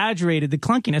exaggerated the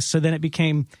clunkiness, so then it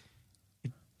became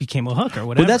a hook or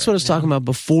whatever. But that's what I was talking about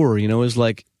before, you know, is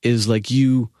like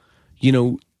you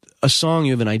know, a song,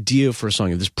 you have an idea for a song,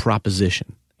 you have this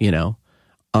proposition, you know,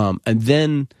 and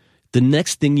then the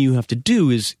next thing you have to do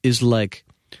is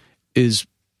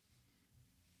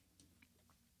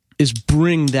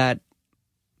bring that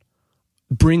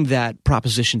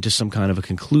proposition to some kind of a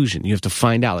conclusion. You have to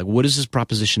find out, like, what is this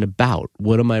proposition about?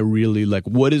 What am I really like?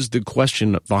 What is the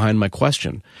question behind my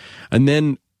question? And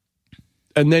then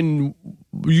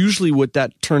usually what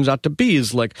that turns out to be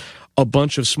is like a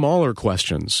bunch of smaller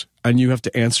questions, and you have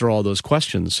to answer all those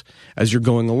questions as you're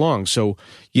going along. So,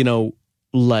 you know,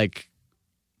 like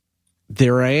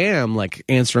there I am, like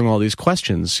answering all these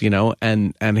questions, you know,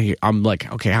 and I'm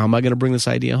like, okay, how am I going to bring this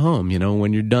idea home? You know,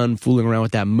 when you're done fooling around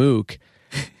with that mook,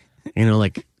 you know,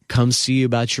 like, come see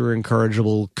about your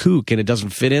incorrigible kook, and it doesn't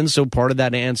fit in. So part of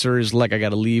that answer is like, I got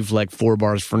to leave like 4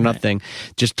 bars for nothing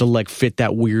just to like fit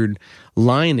that weird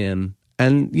line in.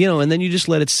 And, you know, and then you just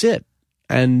let it sit.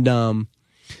 And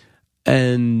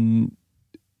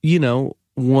you know,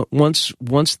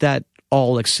 once that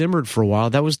all like simmered for a while,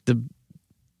 that was the,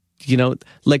 you know,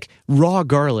 like raw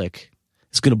garlic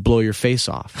is going to blow your face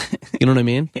off. You know what I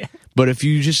mean? Yeah. But if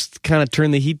you just kind of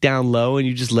turn the heat down low and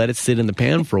you just let it sit in the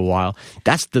pan for a while,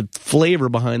 that's the flavor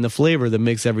behind the flavor that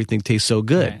makes everything taste so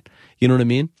good. Right. You know what I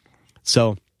mean?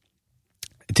 So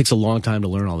it takes a long time to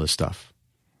learn all this stuff.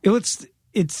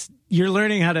 It's you're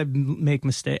learning how to make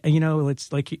mistakes. You know,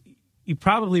 it's like you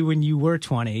probably, when you were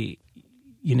 20,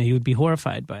 you know, you would be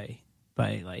horrified by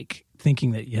like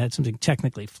thinking that you had something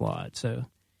technically flawed. So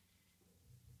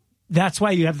that's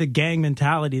why you have the gang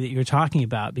mentality that you're talking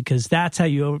about, because that's how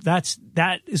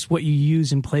that is what you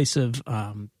use in place of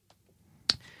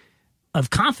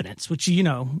confidence, which, you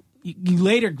know, you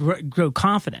later grow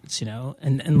confidence, you know,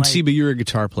 and like, see, but you're a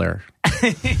guitar player.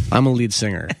 I'm a lead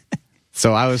singer.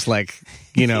 So I was like,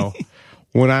 you know,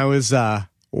 when I was like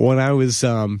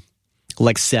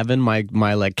 7,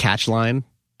 my like catch line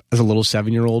as a little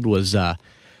 7-year-old was,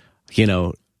 you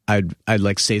know, I'd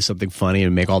like say something funny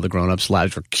and make all the grown-ups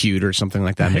laugh, or cute or something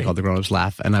like that, make all the grown-ups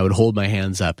laugh, and I would hold my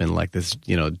hands up in like this,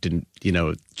 you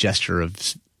know, gesture of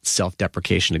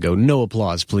self-deprecation to go, no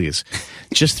applause, please.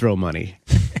 Just throw money.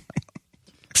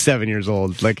 7 years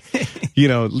old. Like,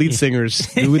 lead singers,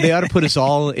 they ought to put us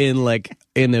all in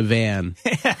a van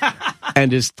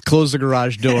and just close the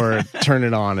garage door, turn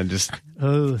it on, and just...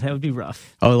 Oh, that would be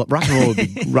rough. Oh, rock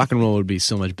and roll would be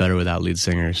so much better without lead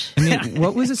singers. I mean,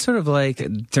 what was it sort of like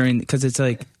because it's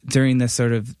like during the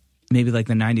sort of maybe like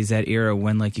the 90s, that era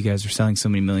when like you guys were selling so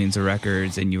many millions of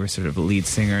records and you were sort of a lead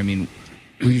singer. I mean,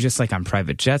 were you just like on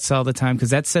private jets all the time? Because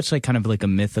that's such like kind of like a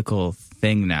mythical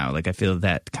thing now. Like I feel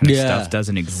that kind of stuff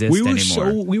doesn't exist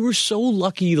anymore. We were so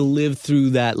lucky to live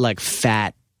through that like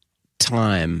fat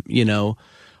time,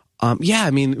 I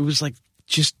mean, it was like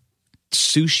just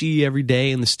sushi every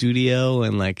day in the studio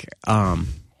and like What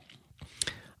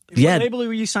label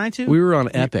were you signed to? We were on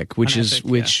Epic, which was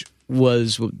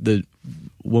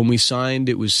when we signed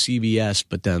it was CBS,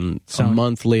 but then a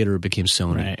month later it became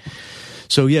Sony. Right.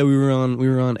 So yeah, we were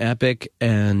on Epic,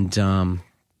 and let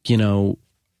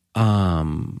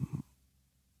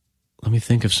me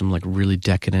think of some like really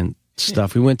decadent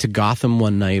stuff. We went to Gotham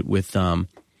one night with the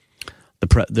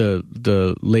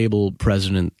label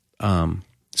president,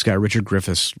 this guy Richard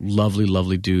Griffiths,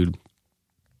 lovely dude.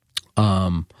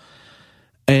 We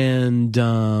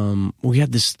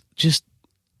had this just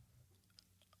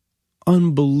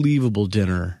unbelievable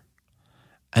dinner,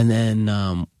 and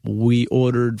then we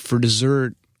ordered for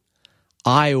dessert.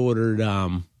 I ordered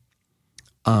a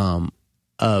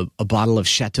bottle of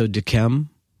Chateau d'Yquem,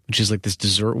 which is like this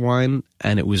dessert wine,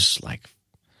 and it was like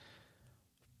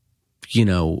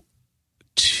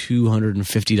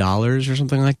 $250 or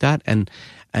something like that, and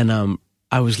I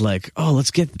was like, oh,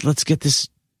 let's get this.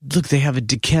 Look, they have a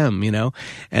d'Yquem,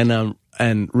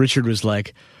 and Richard was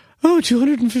like, oh,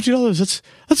 $250.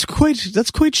 That's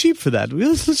quite cheap for that.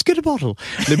 Let's get a bottle.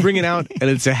 They bring it out, and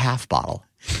it's a half bottle.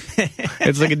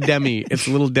 It's like it's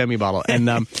a little demi bottle,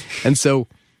 and so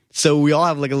we all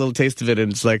have like a little taste of it,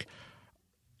 and it's like,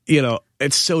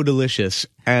 it's so delicious,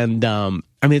 and I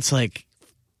mean, it's like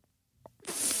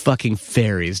fucking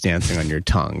fairies dancing on your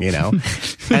tongue, and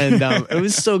it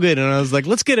was so good, and I was like,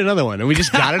 let's get another one, and we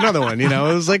just got another one, it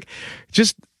was like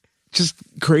just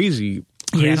crazy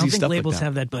I don't think stuff labels like that.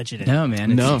 have that budget. No,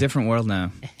 man, it's a different world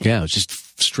now. Yeah, it's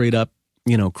just straight up,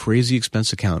 crazy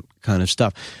expense account kind of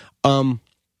stuff. But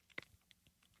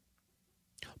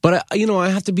I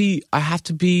have to be. I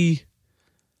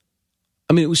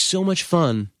mean, it was so much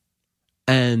fun,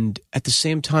 and at the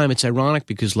same time, it's ironic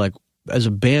because, like, as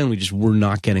a band, we just were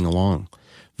not getting along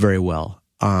very well.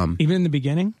 Even in the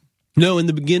beginning? No, in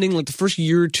the beginning, like the first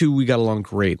year or two, we got along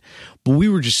great, but we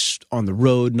were just on the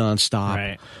road nonstop,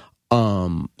 Right.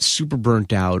 Super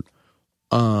burnt out.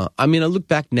 I mean, I look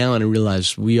back now and I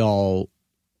realize we all,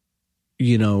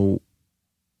 really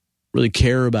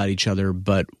care about each other,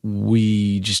 but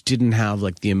we just didn't have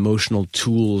like the emotional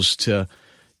tools to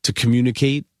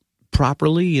communicate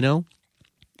properly,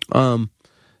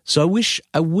 So I wish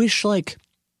like,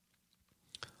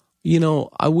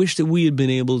 I wish that we had been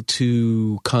able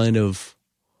to kind of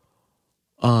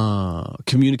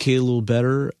communicate a little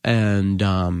better, and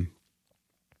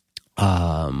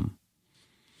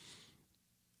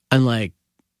like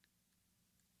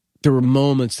there were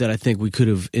moments that I think we could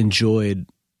have enjoyed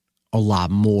a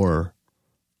lot more.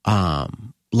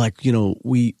 Like,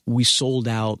 we sold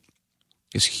out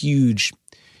this huge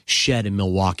shed in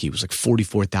Milwaukee. It was like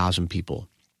 44,000 people.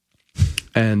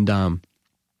 And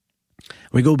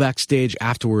we go backstage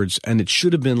afterwards, and it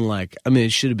should have been like,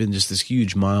 it should have been just this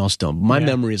huge milestone. My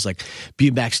memory is like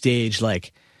being backstage,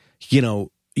 like,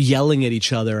 yelling at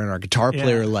each other, and our guitar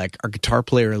player like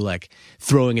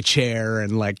throwing a chair,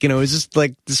 and like, it was just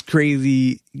like this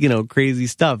crazy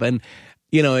stuff. And,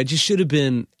 it just should have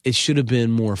been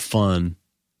more fun.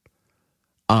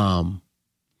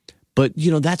 But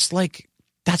that's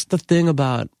the thing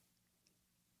about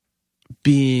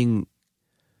being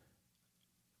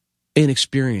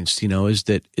inexperienced, is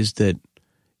that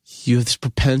you have this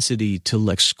propensity to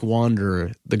like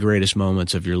squander the greatest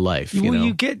moments of your life.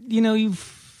 You get, you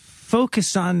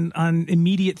focus on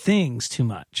immediate things too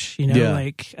much,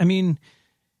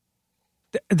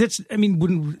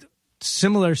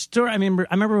 similar story. I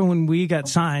remember when we got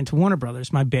signed to Warner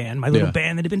Brothers, my band, my little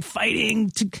band that had been fighting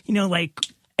to,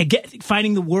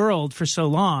 fighting the world for so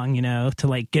long, to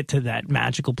like get to that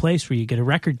magical place where you get a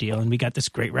record deal, and we got this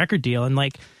great record deal, and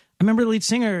like I remember the lead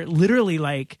singer literally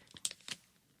like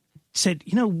said,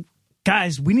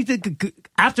 guys, we need to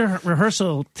after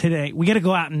rehearsal today, we got to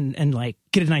go out and like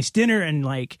get a nice dinner and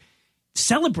like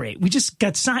celebrate. We just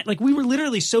got signed. Like we were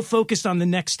literally so focused on the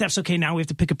next steps. Okay, now we have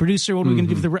to pick a producer. What are we going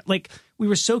to do with we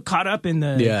were so caught up in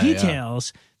the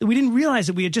details that we didn't realize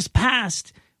that we had just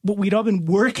passed what we'd all been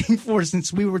working for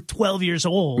since we were 12 years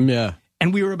old. Yeah.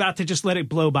 And we were about to just let it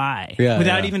blow by Yeah,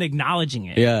 without yeah. even acknowledging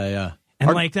it. Yeah, yeah.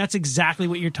 And like, that's exactly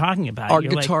what you're talking about. Our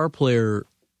You're guitar player,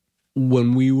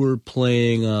 when we were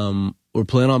playing, we're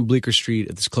playing on Bleecker Street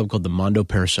at this club called the Mondo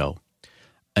Perso.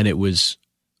 And it was,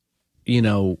 you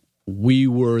know, we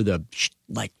were the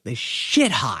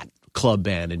shit hot club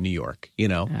band in New York, you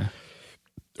know? Yeah.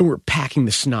 And we're packing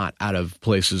the snot out of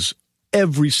places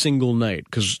every single night,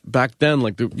 because back then,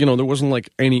 like, there wasn't like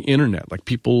any internet. Like,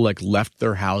 people like left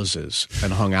their houses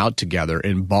and hung out together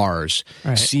in bars,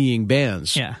 Right. seeing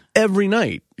bands every every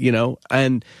night, you know.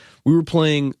 And we were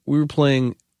playing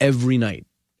every night.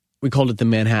 We called it the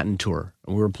Manhattan Tour.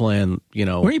 And we were playing, you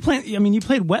know. Where are you playing? I mean, you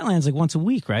played Wetlands like once a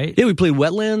week, right? Yeah, we played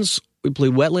Wetlands. We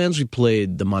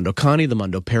played the Mondo Cane, the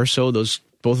Mondo Perso. Both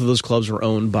of those clubs were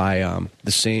owned by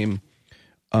the same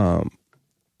owner.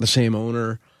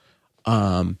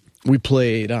 We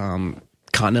played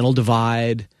Continental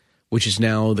Divide, which is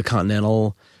now the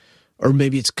Continental, or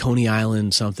maybe it's Coney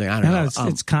Island something. I don't know.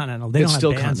 It's Continental. They don't have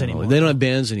bands anymore. They don't have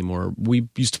bands anymore. We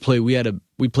used to play. We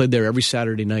played there every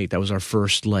Saturday night. That was our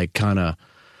first like kind of.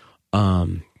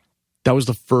 That was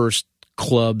the first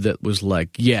club that was like,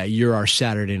 yeah, you're our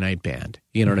Saturday night band.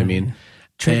 You know what I mean?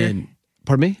 Trigger. And,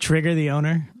 pardon me? Trigger, the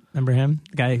owner. Remember him?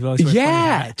 The guy who always wears funny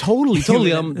hats. Totally.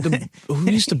 Who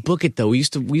used to book it though? We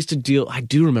used to deal. I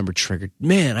do remember Trigger.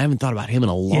 Man, I haven't thought about him in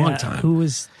a long time. Who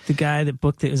was the guy that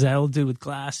booked it? Was that old dude with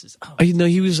glasses? Oh, No,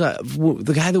 he was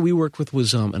the guy that we worked with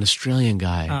was an Australian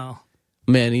guy. oh.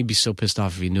 Man, he'd be so pissed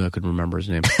off if he knew I couldn't remember his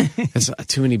name. That's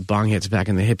too many bong hits back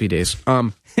in the hippie days.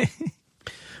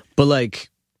 But like,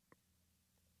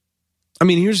 I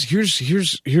mean, here's a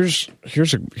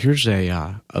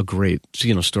great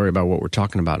story about what we're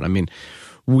talking about. I mean,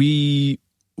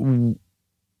 in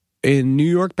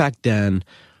New York back then,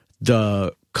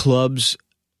 the clubs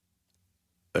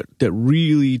that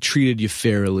really treated you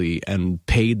fairly and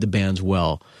paid the bands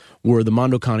well were the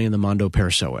Mondo Cane and the Mondo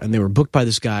Perso, and they were booked by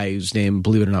this guy whose name,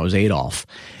 believe it or not, was Adolf,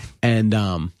 and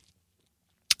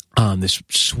this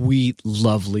sweet,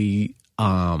 lovely,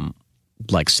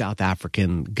 like South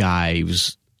African guy. He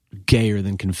was gayer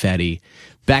than confetti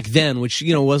back then, which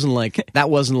wasn't like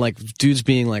dudes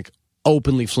being like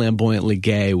openly flamboyantly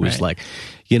gay. It was Right. like,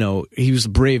 he was a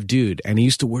brave dude, and he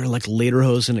used to wear like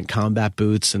lederhosen and combat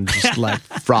boots and just like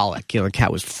frolic. The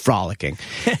cat was frolicking,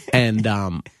 and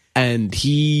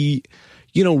he,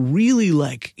 really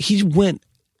like he went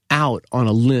out on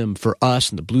a limb for us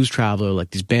and the Blues Traveler,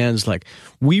 like these bands, like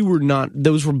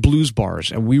those were blues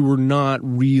bars, and we were not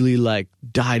really like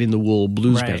dyed in the wool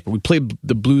blues Right. bands, but we played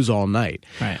the blues all night.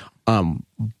 Right.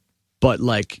 But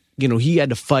like, he had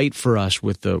to fight for us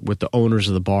with the owners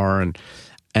of the bar, and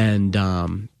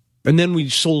then we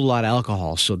sold a lot of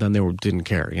alcohol, so then they didn't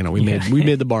care. We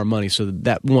made the bar money, so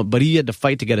but he had to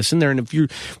fight to get us in there. And if we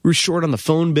were short on the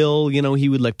phone bill, he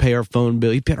would like pay our phone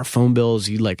bill. He paid our phone bills.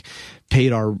 He like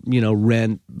paid our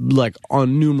rent like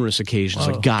on numerous occasions.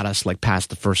 Like got us like past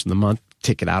the first of the month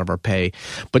ticket out of our pay.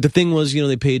 But the thing was,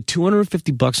 they paid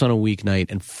 $250 on a weeknight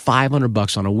and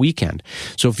 $500 on a weekend.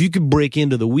 So if you could break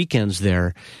into the weekends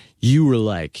there, you were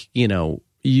like,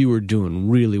 you were doing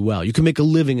really well. You could make a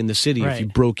living in the city Right. if you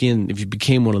broke in, if you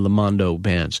became one of the Mondo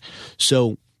bands.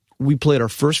 So we played our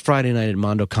first Friday night at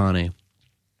Mondo Cane.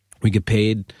 We get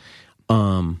paid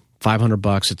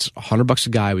 $500. It's $100 a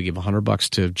guy. We give $100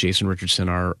 to Jason Richardson,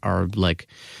 our like,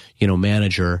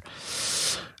 manager.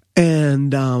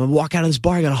 And I walk out of this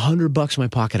bar. I got $100 in my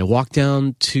pocket. I walk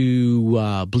down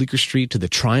to Bleecker Street to the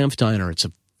Triumph Diner. It's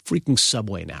a freaking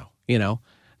Subway now,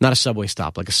 not a Subway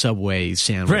stop, like a Subway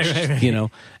sandwich, Right.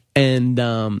 And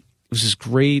it was this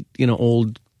great,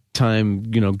 old time,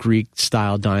 Greek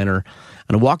style diner.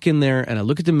 And I walk in there and I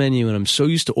look at the menu, and I'm so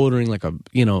used to ordering like an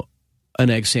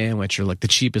egg sandwich or like the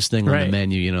cheapest thing on the Right.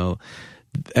 menu,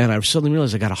 And I suddenly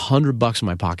realized I got $100 in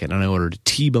my pocket, and I ordered a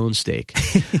T-bone steak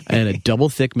and a double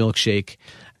thick milkshake,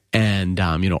 and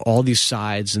all these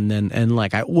sides, and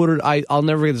like I'll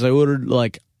never forget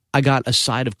this. I got a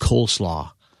side of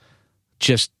coleslaw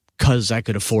just because I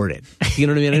could afford it. You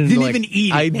know what I mean? I didn't even eat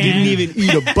it, I man. didn't even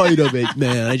eat a bite of it,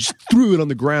 man. I just threw it on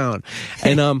the ground,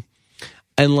 and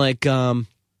later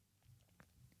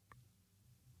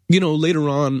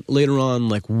on,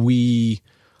 like we.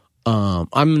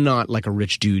 I'm not like a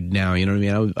rich dude now, you know what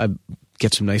I mean? I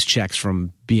get some nice checks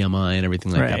from BMI and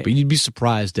everything like Right. that, but you'd be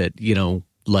surprised at,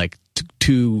 like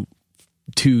two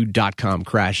 .com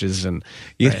crashes and,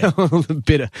 a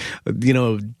bit of,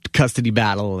 custody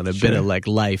battle and a bit of like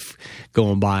life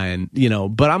going by, and,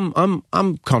 but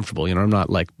I'm comfortable, I'm not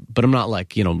like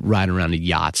riding around in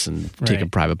yachts and taking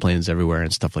private planes everywhere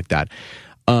and stuff like that.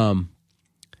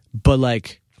 But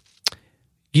like,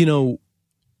 you know,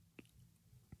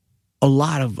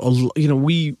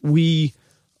 we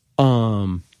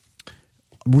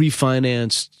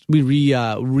refinanced, we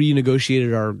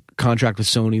renegotiated our contract with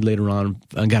Sony later on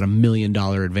and got $1 million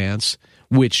advance,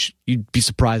 which you'd be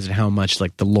surprised at how much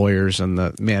like the lawyers and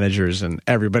the managers and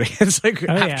everybody, it's like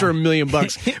after $1 million,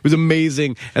 it was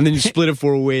amazing. And then you split it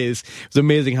 4 ways. It was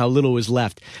amazing how little was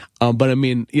left. But I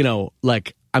mean, you know,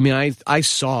 like, I mean, I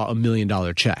saw $1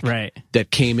 million check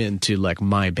that came into like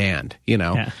my band, you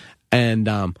know, and,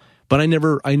 but I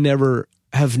never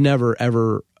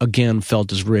ever again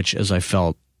felt as rich as I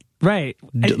felt. Right.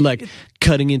 Like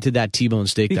cutting into that T-bone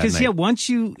steak because, that night. Once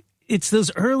it's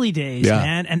those early days,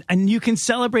 man. And you can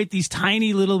celebrate these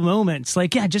tiny little moments.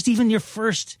 Like, just even your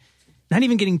first, not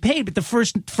even getting paid, but the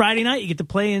first Friday night you get to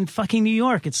play in fucking New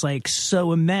York. It's like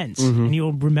so immense. Mm-hmm. And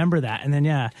you'll remember that. And then,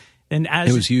 and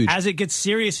it was huge. As it gets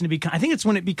serious and I think it's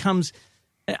when it becomes,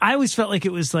 I always felt like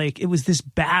it was this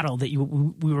battle that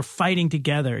we were fighting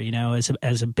together, you know,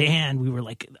 as a band. We were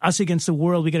like us against the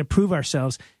world. We got to prove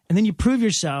ourselves. And then you prove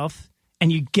yourself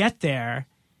and you get there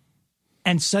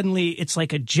and suddenly it's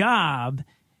like a job.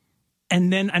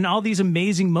 And all these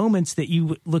amazing moments that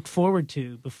you look forward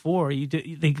to before they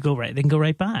can go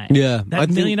right by. Yeah. That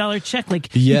 $1 million check,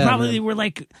 like you probably were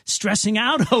like stressing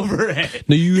out over it.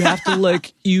 No, you have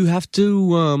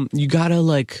to you gotta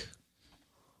like,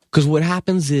 because what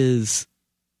happens is,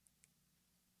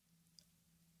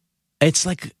 it's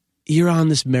like you're on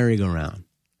this merry-go-round,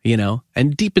 you know?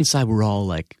 And deep inside we're all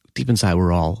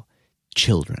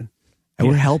children. And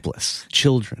we're helpless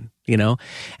children, you know?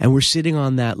 And we're sitting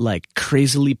on that like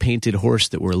crazily painted horse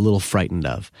that we're a little frightened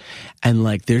of. And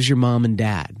like there's your mom and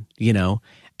dad, you know?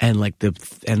 And like the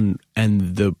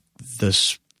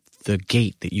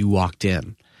gate that you walked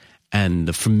in and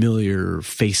the familiar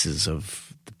faces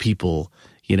of the people,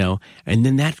 you know, and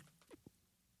then that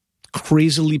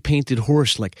crazily painted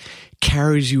horse like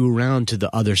carries you around to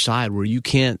the other side where you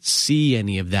can't see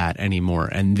any of that anymore.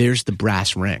 And there's the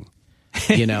brass ring,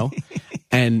 you know,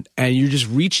 and you're just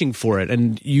reaching for it.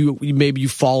 And you maybe you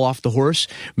fall off the horse,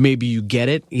 maybe you get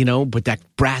it, you know, but that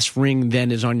brass ring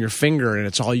then is on your finger and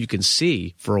it's all you can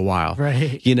see for a while,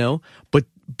 right? You know, but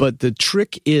the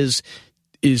trick is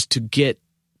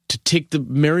to take the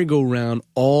merry-go-round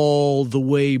all the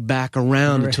way back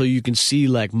around until you can see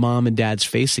like mom and dad's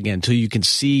face again, until you can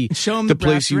see the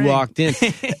place you walked in.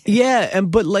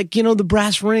 But like, you know, the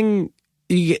brass ring,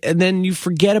 and then you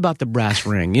forget about the brass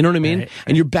ring, you know what I mean? Right.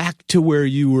 And you're back to where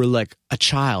you were like a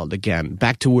child again,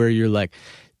 back to where you're like,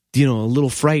 you know, a little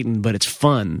frightened, but it's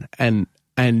fun. And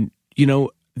you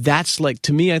know, that's like,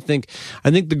 to me, I think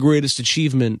the greatest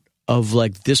achievement of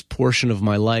like this portion of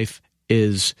my life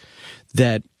is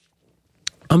that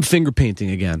I'm finger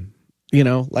painting again, you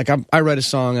know, like I write a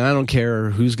song and I don't care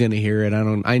who's going to hear it. I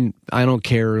don't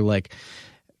care. Like,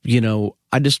 you know,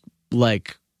 I just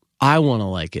like, I want to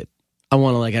like it. I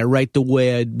write the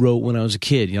way I wrote when I was a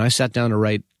kid. You know, I sat down to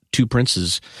write Two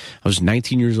Princes. I was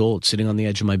 19 years old, sitting on the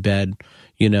edge of my bed.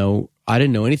 You know, I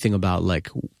didn't know anything about like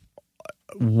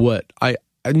what I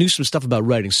knew some stuff about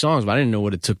writing songs, but I didn't know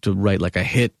what it took to write like a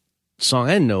hit song.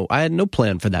 I had no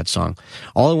plan for that song.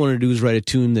 All I wanted to do was write a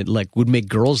tune that like would make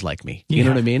girls like me. You know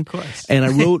what I mean? Of course. And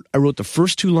I wrote the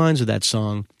first 2 lines of that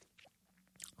song.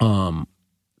 So,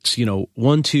 you know,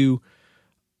 1, 2,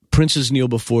 princes kneel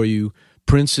before you,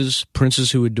 princes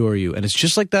who adore you. And it's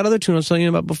just like that other tune I was telling you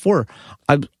about before.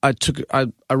 I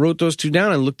wrote those 2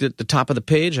 down. I looked at the top of the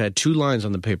page. I had 2 lines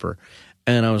on the paper,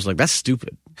 and I was like, that's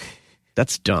stupid.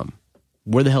 That's dumb.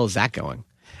 Where the hell is that going?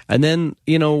 And then,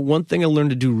 you know, one thing I learned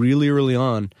to do really early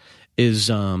on is,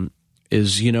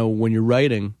 you know, when you're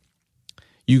writing,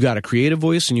 you got a creative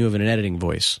voice and you have an editing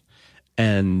voice.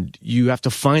 And you have to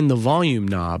find the volume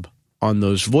knob on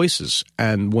those voices.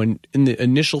 And when in the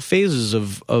initial phases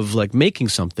of like making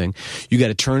something, you got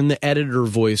to turn the editor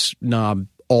voice knob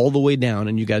all the way down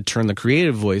and you got to turn the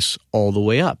creative voice all the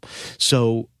way up.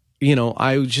 So, you know,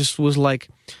 I just was like,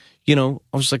 you know,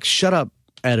 I was like, shut up,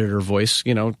 editor voice,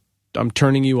 you know, I'm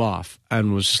turning you off,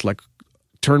 and was just like,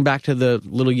 turn back to the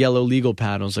little yellow legal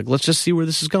pad. I was like, let's just see where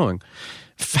this is going.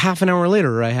 Half an hour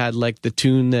later, I had like the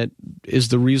tune that is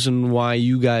the reason why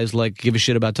you guys like give a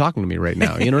shit about talking to me right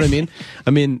now. You know what I mean?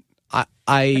 I mean,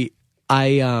 I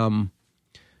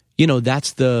you know,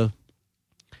 that's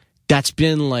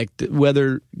been like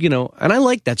whether, you know, and I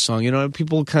like that song. You know,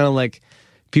 people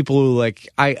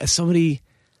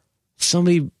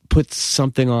somebody put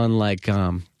something on like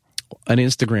an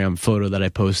Instagram photo that I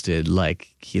posted,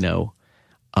 like, you know,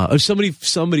 or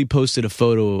somebody posted a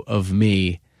photo of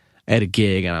me at a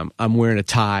gig, and I'm wearing a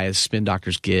tie, a Spin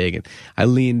Doctors gig, and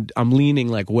I'm leaning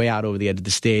like way out over the edge of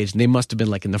the stage, and they must have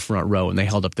been like in the front row, and they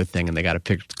held up the thing, and they got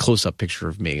a close-up picture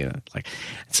of me, and like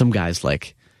some guy's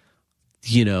like,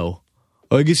 you know,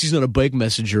 oh, I guess he's not a bike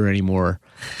messenger anymore.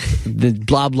 The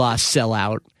blah blah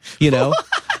sellout, you know,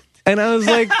 and I was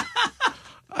like,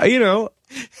 you know.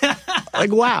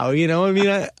 Like, wow, you know, I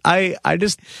mean, I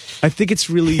think it's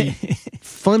really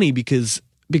funny because,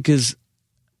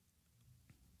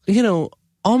 you know,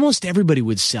 almost everybody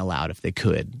would sell out if they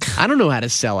could. I don't know how to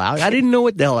sell out. I didn't know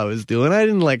what the hell I was doing. I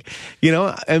didn't like, you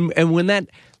know, and when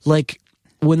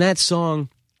that song,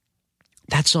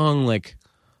 like,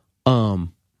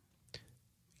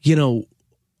 you know,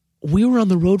 we were on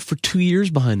the road for 2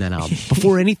 years behind that album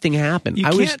before anything happened. You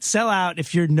can't sell out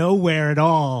if you're nowhere at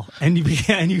all and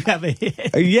you have a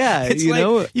hit. Yeah, it's you like,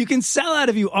 know, you can sell out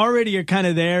if you already are kind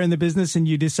of there in the business and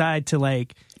you decide to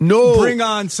like bring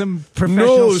on some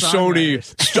professional Sony,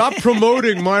 songwriters. stop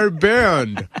promoting my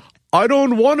band. I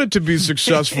don't want it to be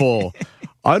successful.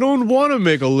 I don't want to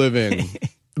make a living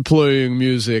playing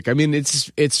music. I mean,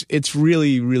 it's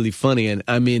really, really funny. And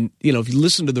I mean, you know, if you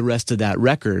listen to the rest of that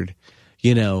record,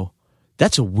 you know,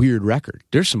 that's a weird record.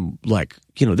 There's some like,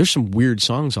 you know, there's some weird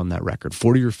songs on that record.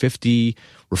 40 or 50,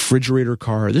 Refrigerator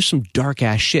Car. There's some dark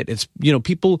ass shit. It's, you know,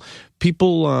 people,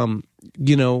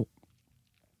 you know,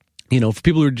 for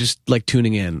people who are just like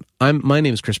tuning in, my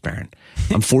name is Chris Barron.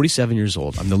 I'm 47 years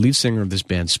old. I'm the lead singer of this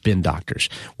band, Spin Doctors.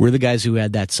 We're the guys who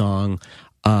had that song,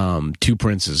 Two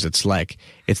Princes. It's like,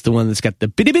 it's the one that's got the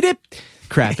biddy-biddy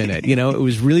crap in it. You know, it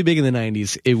was really big in the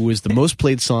 90s. It was the most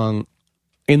played song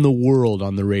in the world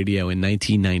on the radio in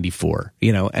 1994,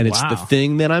 you know, and it's the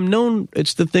thing that I'm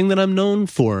known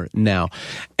for now.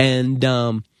 And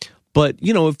but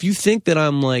you know, if you think that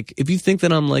I'm like some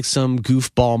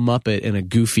goofball Muppet in a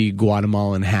goofy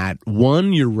Guatemalan hat,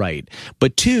 one, you're right,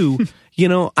 but two, you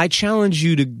know, I challenge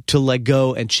you to like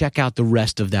go and check out the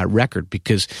rest of that record,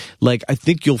 because like I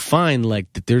think you'll find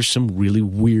like that there's some really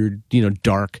weird, you know,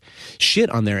 dark shit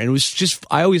on there. And it was just,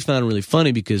 I always found it really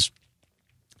funny because,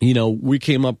 you know, we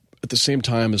came up at the same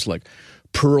time as like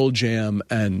Pearl Jam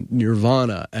and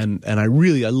Nirvana, and I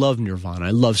love Nirvana.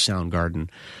 I love Soundgarden.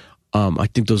 I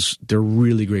think they're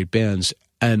really great bands.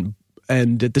 And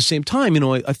at the same time, you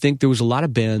know, I think there was a lot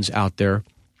of bands out there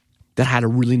that had a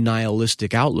really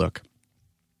nihilistic outlook.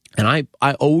 And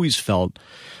I always felt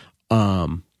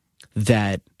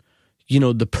that, you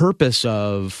know, the purpose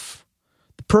of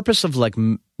like,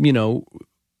 you know,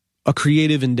 a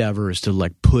creative endeavor is to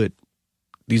like put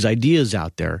these ideas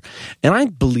out there. And I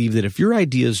believe that if your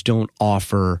ideas don't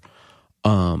offer,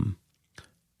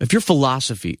 if your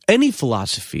philosophy, any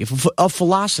philosophy, if a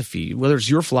philosophy, whether it's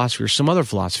your philosophy or some other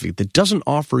philosophy, that doesn't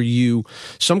offer you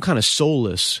some kind of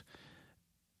solace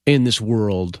in this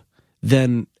world,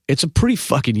 then it's a pretty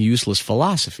fucking useless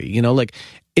philosophy. You know, like,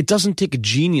 it doesn't take a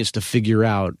genius to figure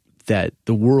out that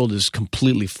the world is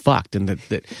completely fucked, and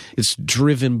that it's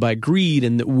driven by greed,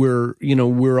 and that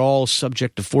we're all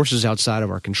subject to forces outside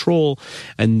of our control,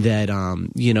 and that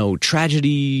you know,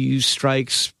 tragedy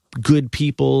strikes good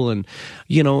people, and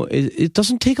you know, it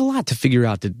doesn't take a lot to figure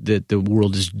out that the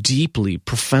world is deeply,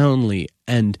 profoundly,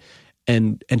 and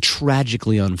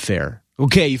tragically unfair.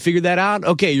 Okay, you figured that out?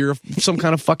 Okay, you're some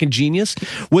kind of fucking genius.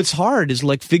 What's hard is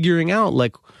like figuring out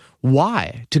like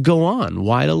why to go on,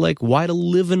 why to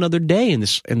live another day in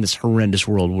this horrendous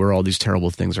world where all these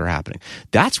terrible things are happening.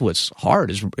 That's what's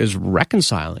hard, is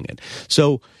reconciling it.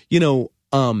 So, you know,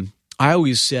 I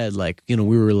always said, like, you know,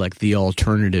 we were like the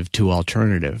alternative to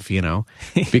alternative, you know,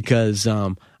 because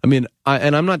I mean,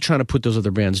 I'm not trying to put those other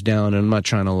bands down, and I'm not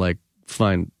trying to like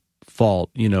find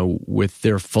fault, you know, with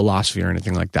their philosophy or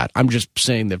anything like that. I'm just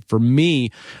saying that for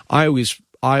me, I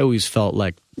always felt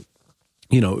like,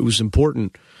 you know, it was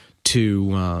important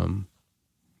to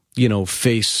you know,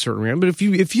 face certain reality. But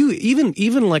if you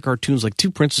even like our tunes, like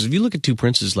Two Princes, if you look at Two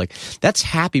Princes, like, that's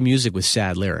happy music with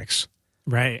sad lyrics,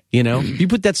 right? You know, if you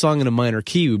put that song in a minor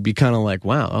key, it would be kind of like,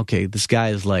 wow, okay, this guy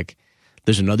is like,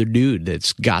 there's another dude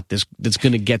that's got this, that's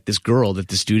going to get this girl that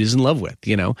this dude is in love with,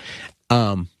 you know.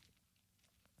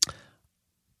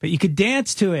 But you could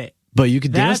dance to it. But you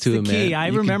could dance to it, man. That's the key. I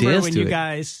remember when you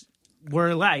guys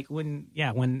were like,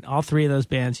 when all three of those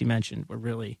bands you mentioned were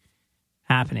really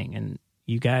happening, and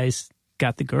you guys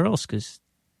got the girls because,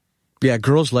 yeah,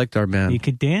 girls liked our band. You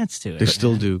could dance to it. They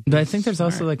still do. But I think there's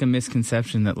also like a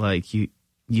misconception that like you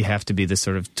have to be this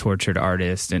sort of tortured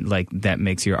artist, and like that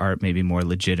makes your art maybe more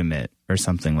legitimate or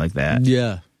something like that.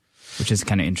 Yeah. Which is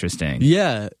kind of interesting.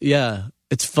 Yeah, yeah.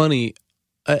 It's funny.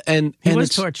 and he was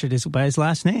it's- tortured by his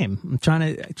last name. I'm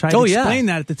trying to explain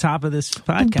that at the top of this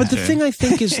podcast. But the thing I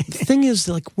think is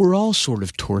like we're all sort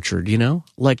of tortured, you know?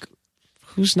 Like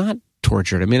who's not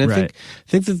tortured? I mean, I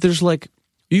think that there's like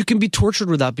you can be tortured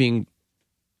without being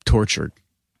tortured,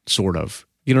 sort of.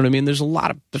 You know what I mean? There's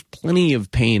plenty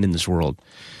of pain in this world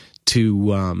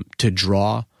to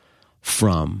draw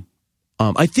from.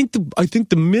 I think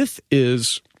the myth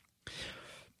is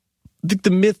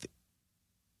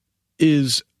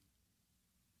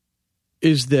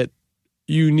that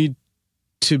you need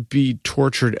to be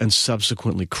tortured and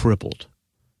subsequently crippled.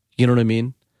 You know what I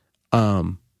mean?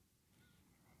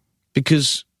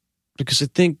 Because I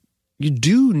think you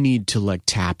do need to like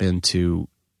tap into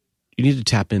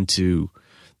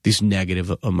these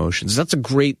negative emotions. That's the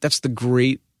great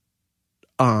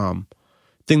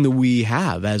thing that we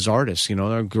have as artists. You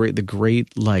know, the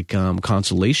great like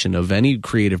consolation of any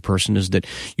creative person is that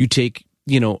you take,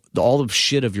 you know, all the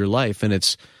shit of your life and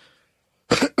it's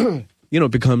you know,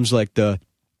 it becomes like the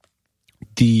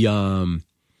you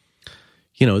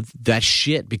know, that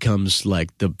shit becomes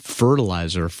like the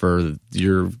fertilizer for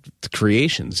your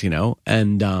creations, you know?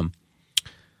 And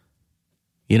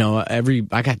you know,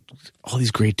 I got all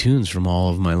these great tunes from all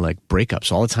of my like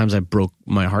breakups. All the times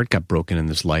my heart got broken in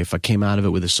this life, I came out of it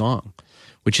with a song,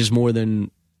 which is more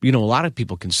than, you know, a lot of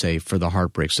people can say for the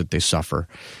heartbreaks that they suffer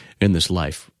in this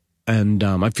life. And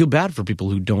I feel bad for people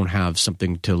who don't have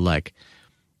something to like,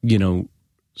 you know,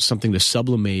 something to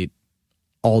sublimate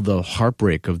all the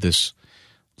heartbreak of this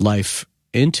life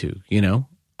into, you know?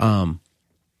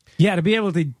 Yeah, to be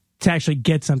able to actually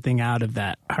get something out of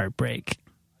that heartbreak.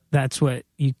 That's what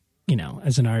you know,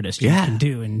 as an artist, you can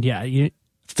do. And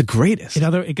it's the greatest.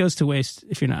 It goes to waste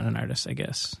if you're not an artist, I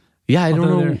guess. Yeah, I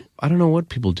don't know what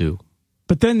people do.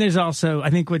 But then there's also, I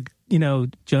think what, you know,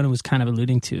 Jonah was kind of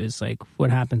alluding to is like,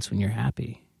 what happens when you're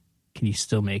happy? Can you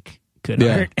still make good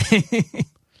art?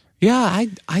 Yeah,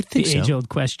 I think so. The age-old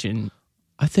question.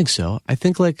 I think so. I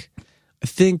think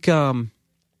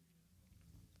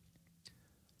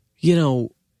you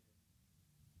know,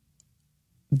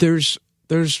 there's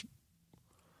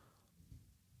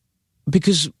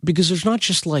because there's not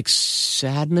just like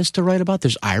sadness to write about.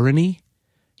 There's irony,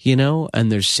 you know,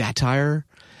 and there's satire,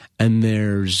 and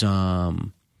there's you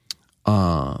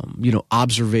know,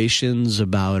 observations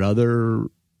about other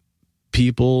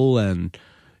people, and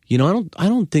you know, I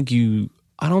don't think.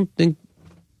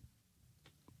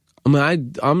 I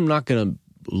mean, I'm not gonna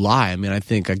lie. I mean, I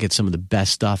think I get some of the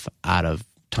best stuff out of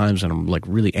times when I'm like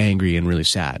really angry and really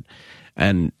sad.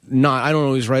 And I don't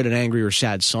always write an angry or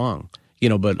sad song, you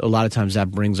know, but a lot of times that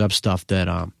brings up stuff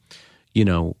that, you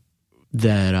know,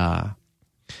 that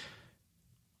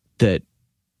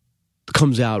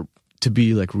comes out to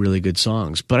be like really good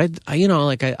songs. But I you know,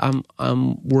 like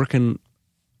I'm working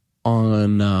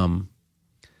on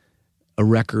a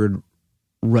record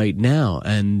right now,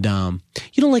 and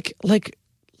you know, like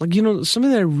you know,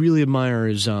 something that I really admire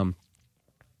is Tom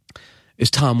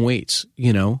Waits,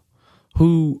 you know,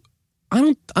 who I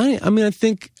don't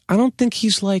think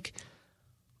he's like,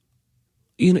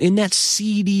 you know, in that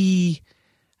seedy,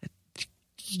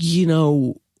 you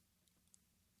know,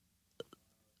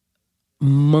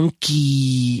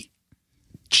 monkey,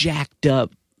 jacked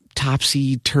up,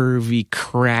 topsy-turvy,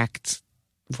 cracked,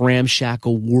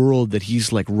 ramshackle world that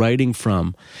he's like writing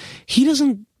from. He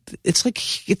doesn't, it's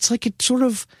like it sort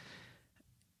of,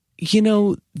 you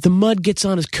know, the mud gets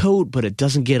on his coat, but it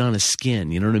doesn't get on his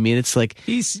skin. You know what I mean? It's like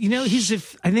I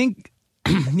think,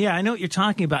 yeah, I know what you're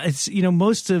talking about. It's, you know,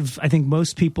 I think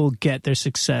most people get their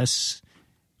success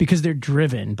because they're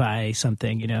driven by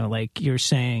something, you know, like you're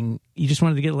saying you just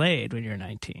wanted to get laid when you're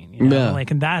 19, you know, yeah.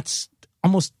 Like, and that's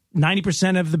almost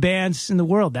 90% of the bands in the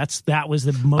world. That was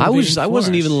the motivating I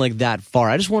wasn't force. even like that far.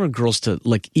 I just wanted girls to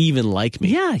like even like me.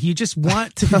 Yeah, you just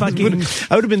want to fucking.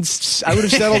 I would have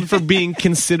settled for being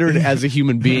considered as a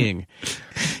human being.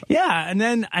 Yeah, and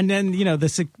then you know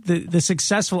the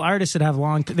successful artists that have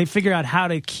they figure out how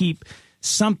to keep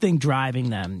something driving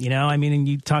them. You know, I mean, and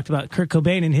you talked about Kurt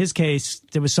Cobain. In his case,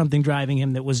 there was something driving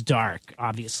him that was dark,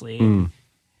 obviously.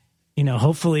 You know,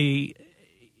 hopefully,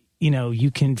 you know,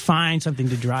 you can find something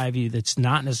to drive you that's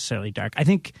not necessarily dark. I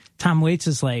think Tom Waits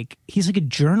is like, he's like a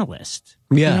journalist.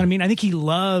 Yeah. You know what I mean? I think he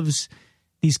loves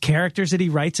these characters that he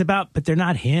writes about, but they're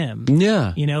not him.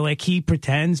 Yeah. You know, like he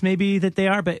pretends maybe that they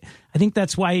are, but I think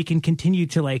that's why he can continue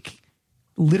to like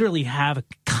literally have a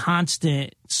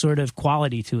constant sort of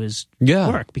quality to his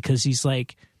work, because he's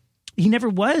like, he never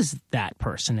was that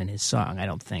person in his song, I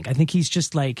don't think. I think he's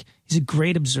just like, he's a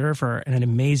great observer and an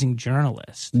amazing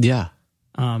journalist. Yeah.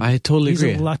 I totally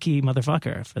agree. He's a lucky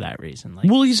motherfucker for that reason. Like,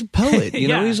 well, he's a poet. You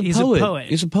know, Yeah, he's a he's a poet. poet.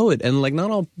 He's a poet, and like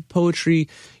not all poetry.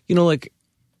 You know, like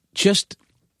just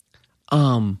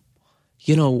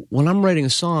you know, when I'm writing a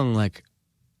song, like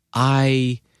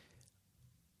I'm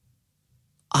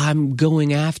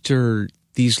going after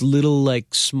these little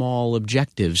like small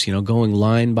objectives. You know, going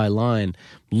line by line,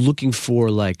 looking for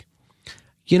like,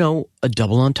 you know, a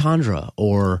double entendre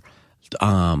or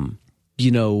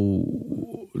you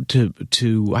know,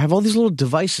 to I have all these little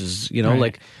devices, you know,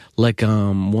 Right. like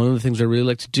one of the things I really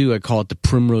like to do, I call it the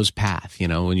primrose path. You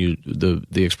know, when you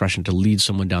the expression to lead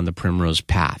someone down the primrose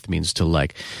path means to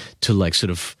like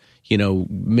sort of, you know,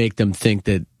 make them think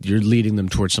that you're leading them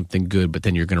towards something good, but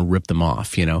then you're going to rip them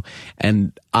off, you know.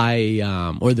 And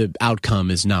or the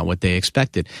outcome is not what they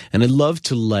expected. And I love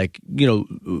to like, you know,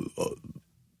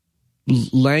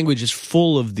 language is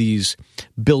full of these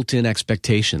built-in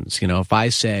expectations. You know, if I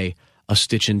say a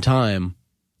stitch in time,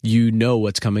 you know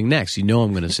what's coming next. You know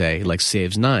I'm going to say like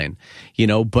saves 9, you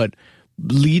know, but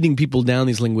leading people down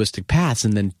these linguistic paths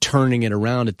and then turning it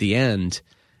around at the end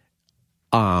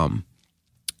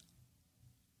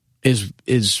is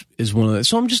one of the.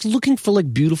 So I'm just looking for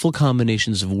like beautiful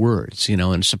combinations of words, you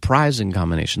know, and surprising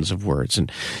combinations of words,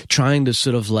 and trying to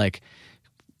sort of like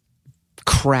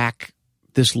crack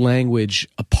this language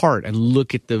apart and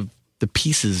look at the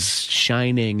pieces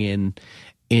shining in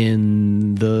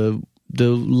the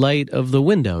light of the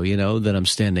window, you know, that I'm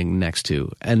standing next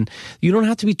to. And you don't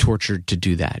have to be tortured to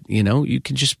do that, you know. You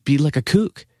can just be like a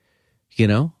kook, you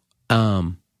know.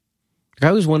 I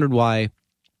always wondered why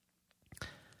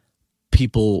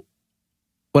people,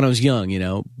 when I was young, you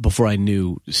know, before I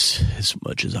knew as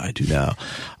much as I do now,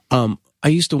 I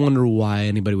used to wonder why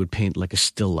anybody would paint like a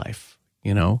still life,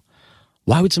 you know.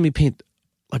 Why would somebody paint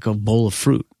like a bowl of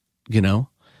fruit, you know?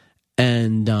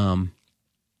 And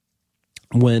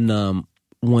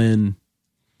when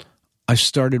I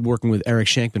started working with Eric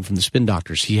Shankman from the Spin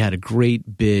Doctors, he had a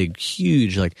great big,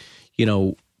 huge, like, you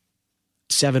know,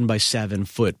 7 by 7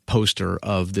 foot poster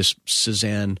of this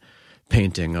Cézanne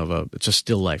painting of it's a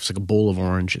still life. It's like a bowl of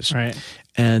oranges. Right.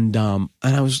 And I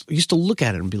used to look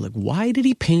at it and be like, why did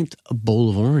he paint a bowl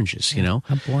of oranges, you know?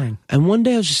 How boring. And one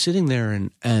day I was just sitting there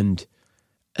and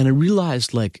I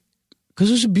realized, like, because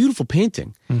it was a beautiful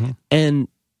painting, Mm-hmm. and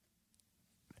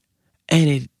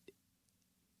it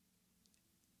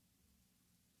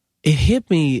hit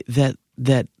me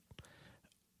that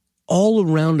all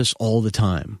around us all the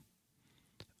time,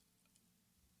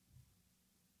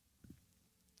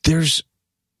 there's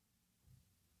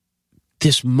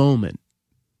this moment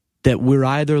that we're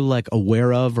either like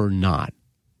aware of or not,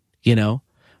 you know,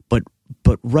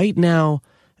 but right now,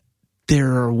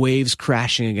 there are waves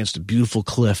crashing against a beautiful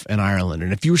cliff in Ireland,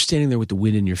 and if you were standing there with the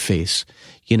wind in your face,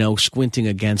 you know, squinting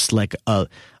against like the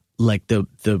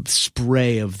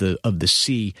spray of the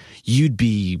sea, you'd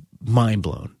be mind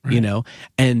blown, right. You know,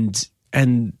 and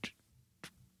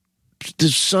the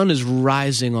sun is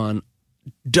rising on.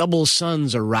 Double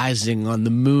suns are rising on the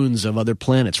moons of other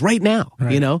planets right now,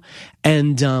 right. You know,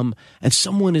 and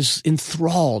someone is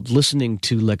enthralled listening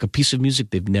to like a piece of music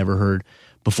they've never heard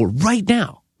before right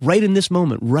now. Right in this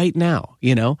moment, right now,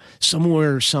 you know,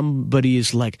 somewhere somebody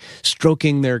is like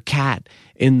stroking their cat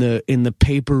in the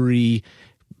papery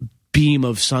beam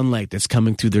of sunlight that's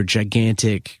coming through their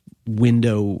gigantic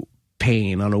window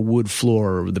pane on a wood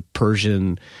floor or the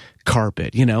Persian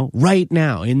carpet, you know, right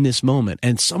now in this moment.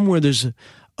 And somewhere there's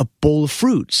a bowl of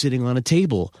fruit sitting on a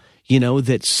table, you know,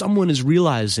 that someone is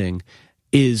realizing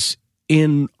is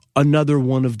in another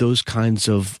one of those kinds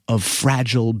of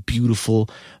fragile, beautiful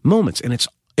moments. And it's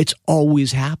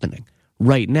always happening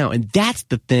right now. And that's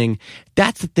the thing.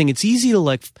 It's easy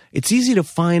to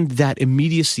find that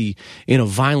immediacy in a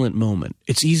violent moment.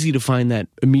 It's easy to find that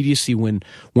immediacy when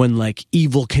like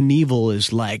Evel Knievel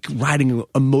is like riding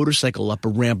a motorcycle up a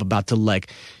ramp about to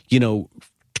like, you know,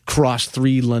 cross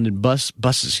 3 London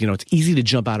buses. You know, it's easy to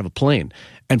jump out of a plane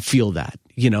and feel that,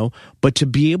 you know, but to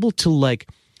be able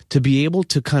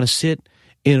to kind of sit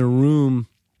in a room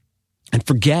and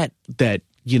forget that,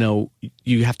 you know,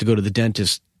 you have to go to the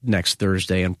dentist next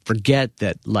Thursday and forget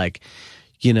that, like,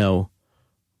 you know,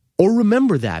 or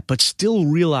remember that, but still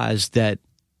realize that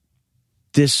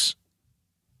this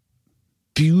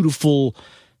beautiful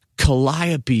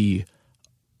calliope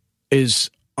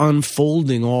is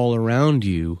unfolding all around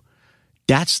you.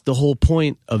 That's the whole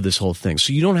point of this whole thing.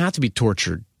 So you don't have to be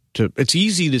tortured. It's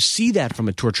easy to see that from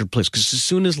a tortured place, because as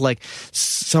soon as like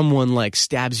someone like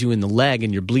stabs you in the leg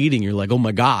and you're bleeding, you're like, oh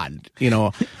my God, you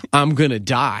know, I'm gonna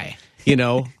die, you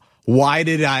know. why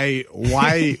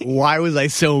was I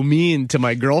so mean to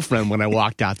my girlfriend when I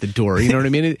walked out the door? You know what I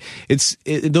mean?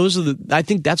 I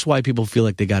think that's why people feel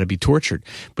like they got to be tortured.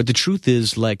 But the truth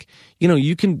is, like, you know,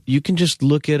 you can just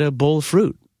look at a bowl of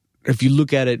fruit. If you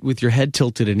look at it with your head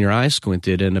tilted and your eyes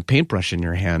squinted and a paintbrush in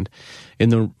your hand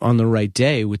on the right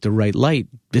day with the right light,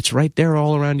 it's right there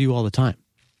all around you all the time.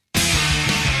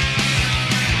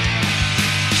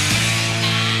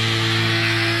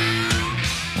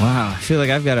 Wow, I feel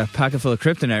like I've got a pocket full of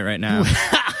kryptonite right now.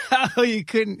 Oh, I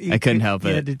couldn't help it.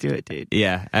 You had to do it, dude.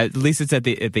 Yeah, at least it's at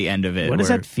the end of it. What does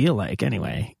that feel like,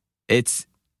 anyway? I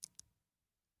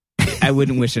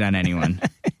wouldn't wish it on anyone,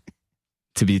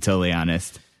 to be totally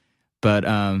honest. But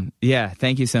yeah,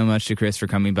 thank you so much to Chris for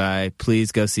coming by.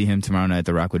 Please go see him tomorrow night at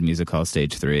the Rockwood Music Hall,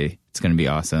 Stage 3. It's going to be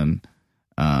awesome.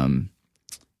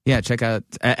 Yeah, check out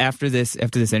after this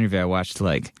interview. I watched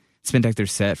Spin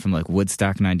Doctor's set from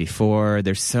Woodstock '94.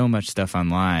 There's so much stuff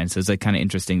online, so it's kind of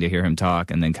interesting to hear him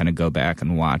talk and then kind of go back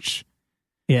and watch.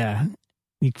 Yeah,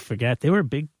 you forget they were a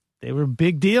big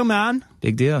deal, man.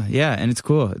 Big deal, yeah, and it's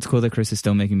cool. It's cool that Chris is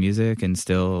still making music and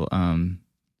still,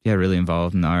 really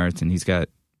involved in the arts. And he's got,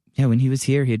 when he was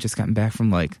here, he had just gotten back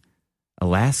from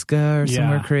Alaska or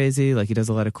somewhere crazy. He does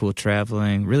a lot of cool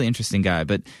traveling. Really interesting guy.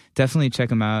 But definitely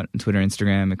check him out on Twitter,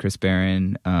 Instagram at Chris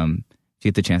Barron. If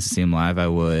you get the chance to see him live, I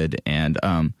would. And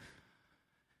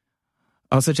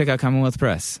also check out Commonwealth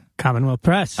Press. Commonwealth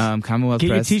Press. Commonwealth Press.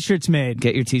 Get your T-shirts made.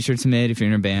 Get your T-shirts made. If you're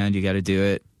in a band, you got to do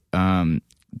it. Don't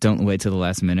wait till the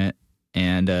last minute.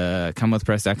 And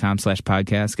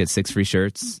CommonwealthPress.com/podcast. Get 6 free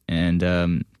shirts.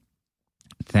 And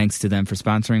thanks to them for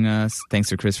sponsoring us. Thanks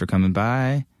to Chris for coming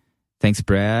by. Thanks,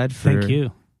 Brad, Thank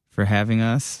you. for having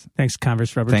us. Thanks,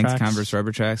 Converse Rubber Tracks. Thanks, Converse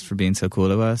Rubber Tracks, for being so cool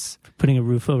to us. For putting a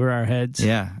roof over our heads.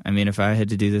 Yeah. I mean, if I had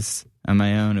to do this on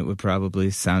my own, it would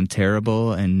probably sound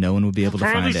terrible and no one would be able to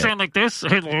find it. It would sound like this.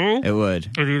 Hello? It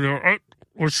would.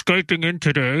 We're Skyping in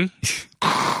today.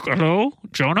 Hello,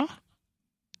 Jonah?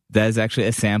 That is actually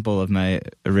a sample of my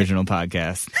original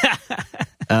podcast.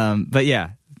 But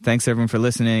yeah, thanks everyone for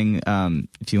listening.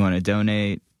 If you want to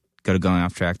donate, go to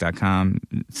goingofftrack.com.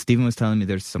 Stephen was telling me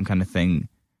there's some kind of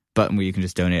button where you can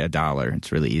just donate $1.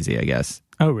 It's really easy, I guess.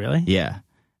 Oh, really? Yeah.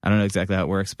 I don't know exactly how it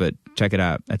works, but check it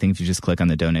out. I think if you just click on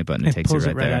the donate button, it takes you right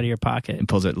there. Pulls it right out of your pocket. It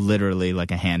pulls it literally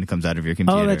like a hand comes out of your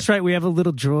computer. Oh, that's right. We have a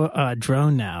little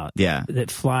drone now. Yeah.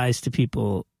 That flies to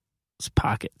people's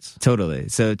pockets. Totally.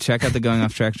 So check out the Going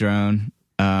Off Track drone.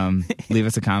 Leave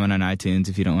us a comment on iTunes.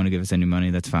 If you don't want to give us any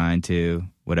money, that's fine too.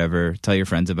 Whatever. Tell your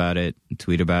friends about it.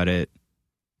 Tweet about it.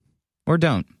 Or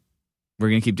don't. We're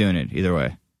going to keep doing it either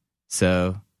way.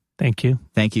 So thank you.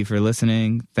 Thank you for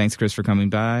listening. Thanks, Chris, for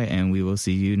coming by, and we will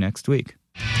see you next week.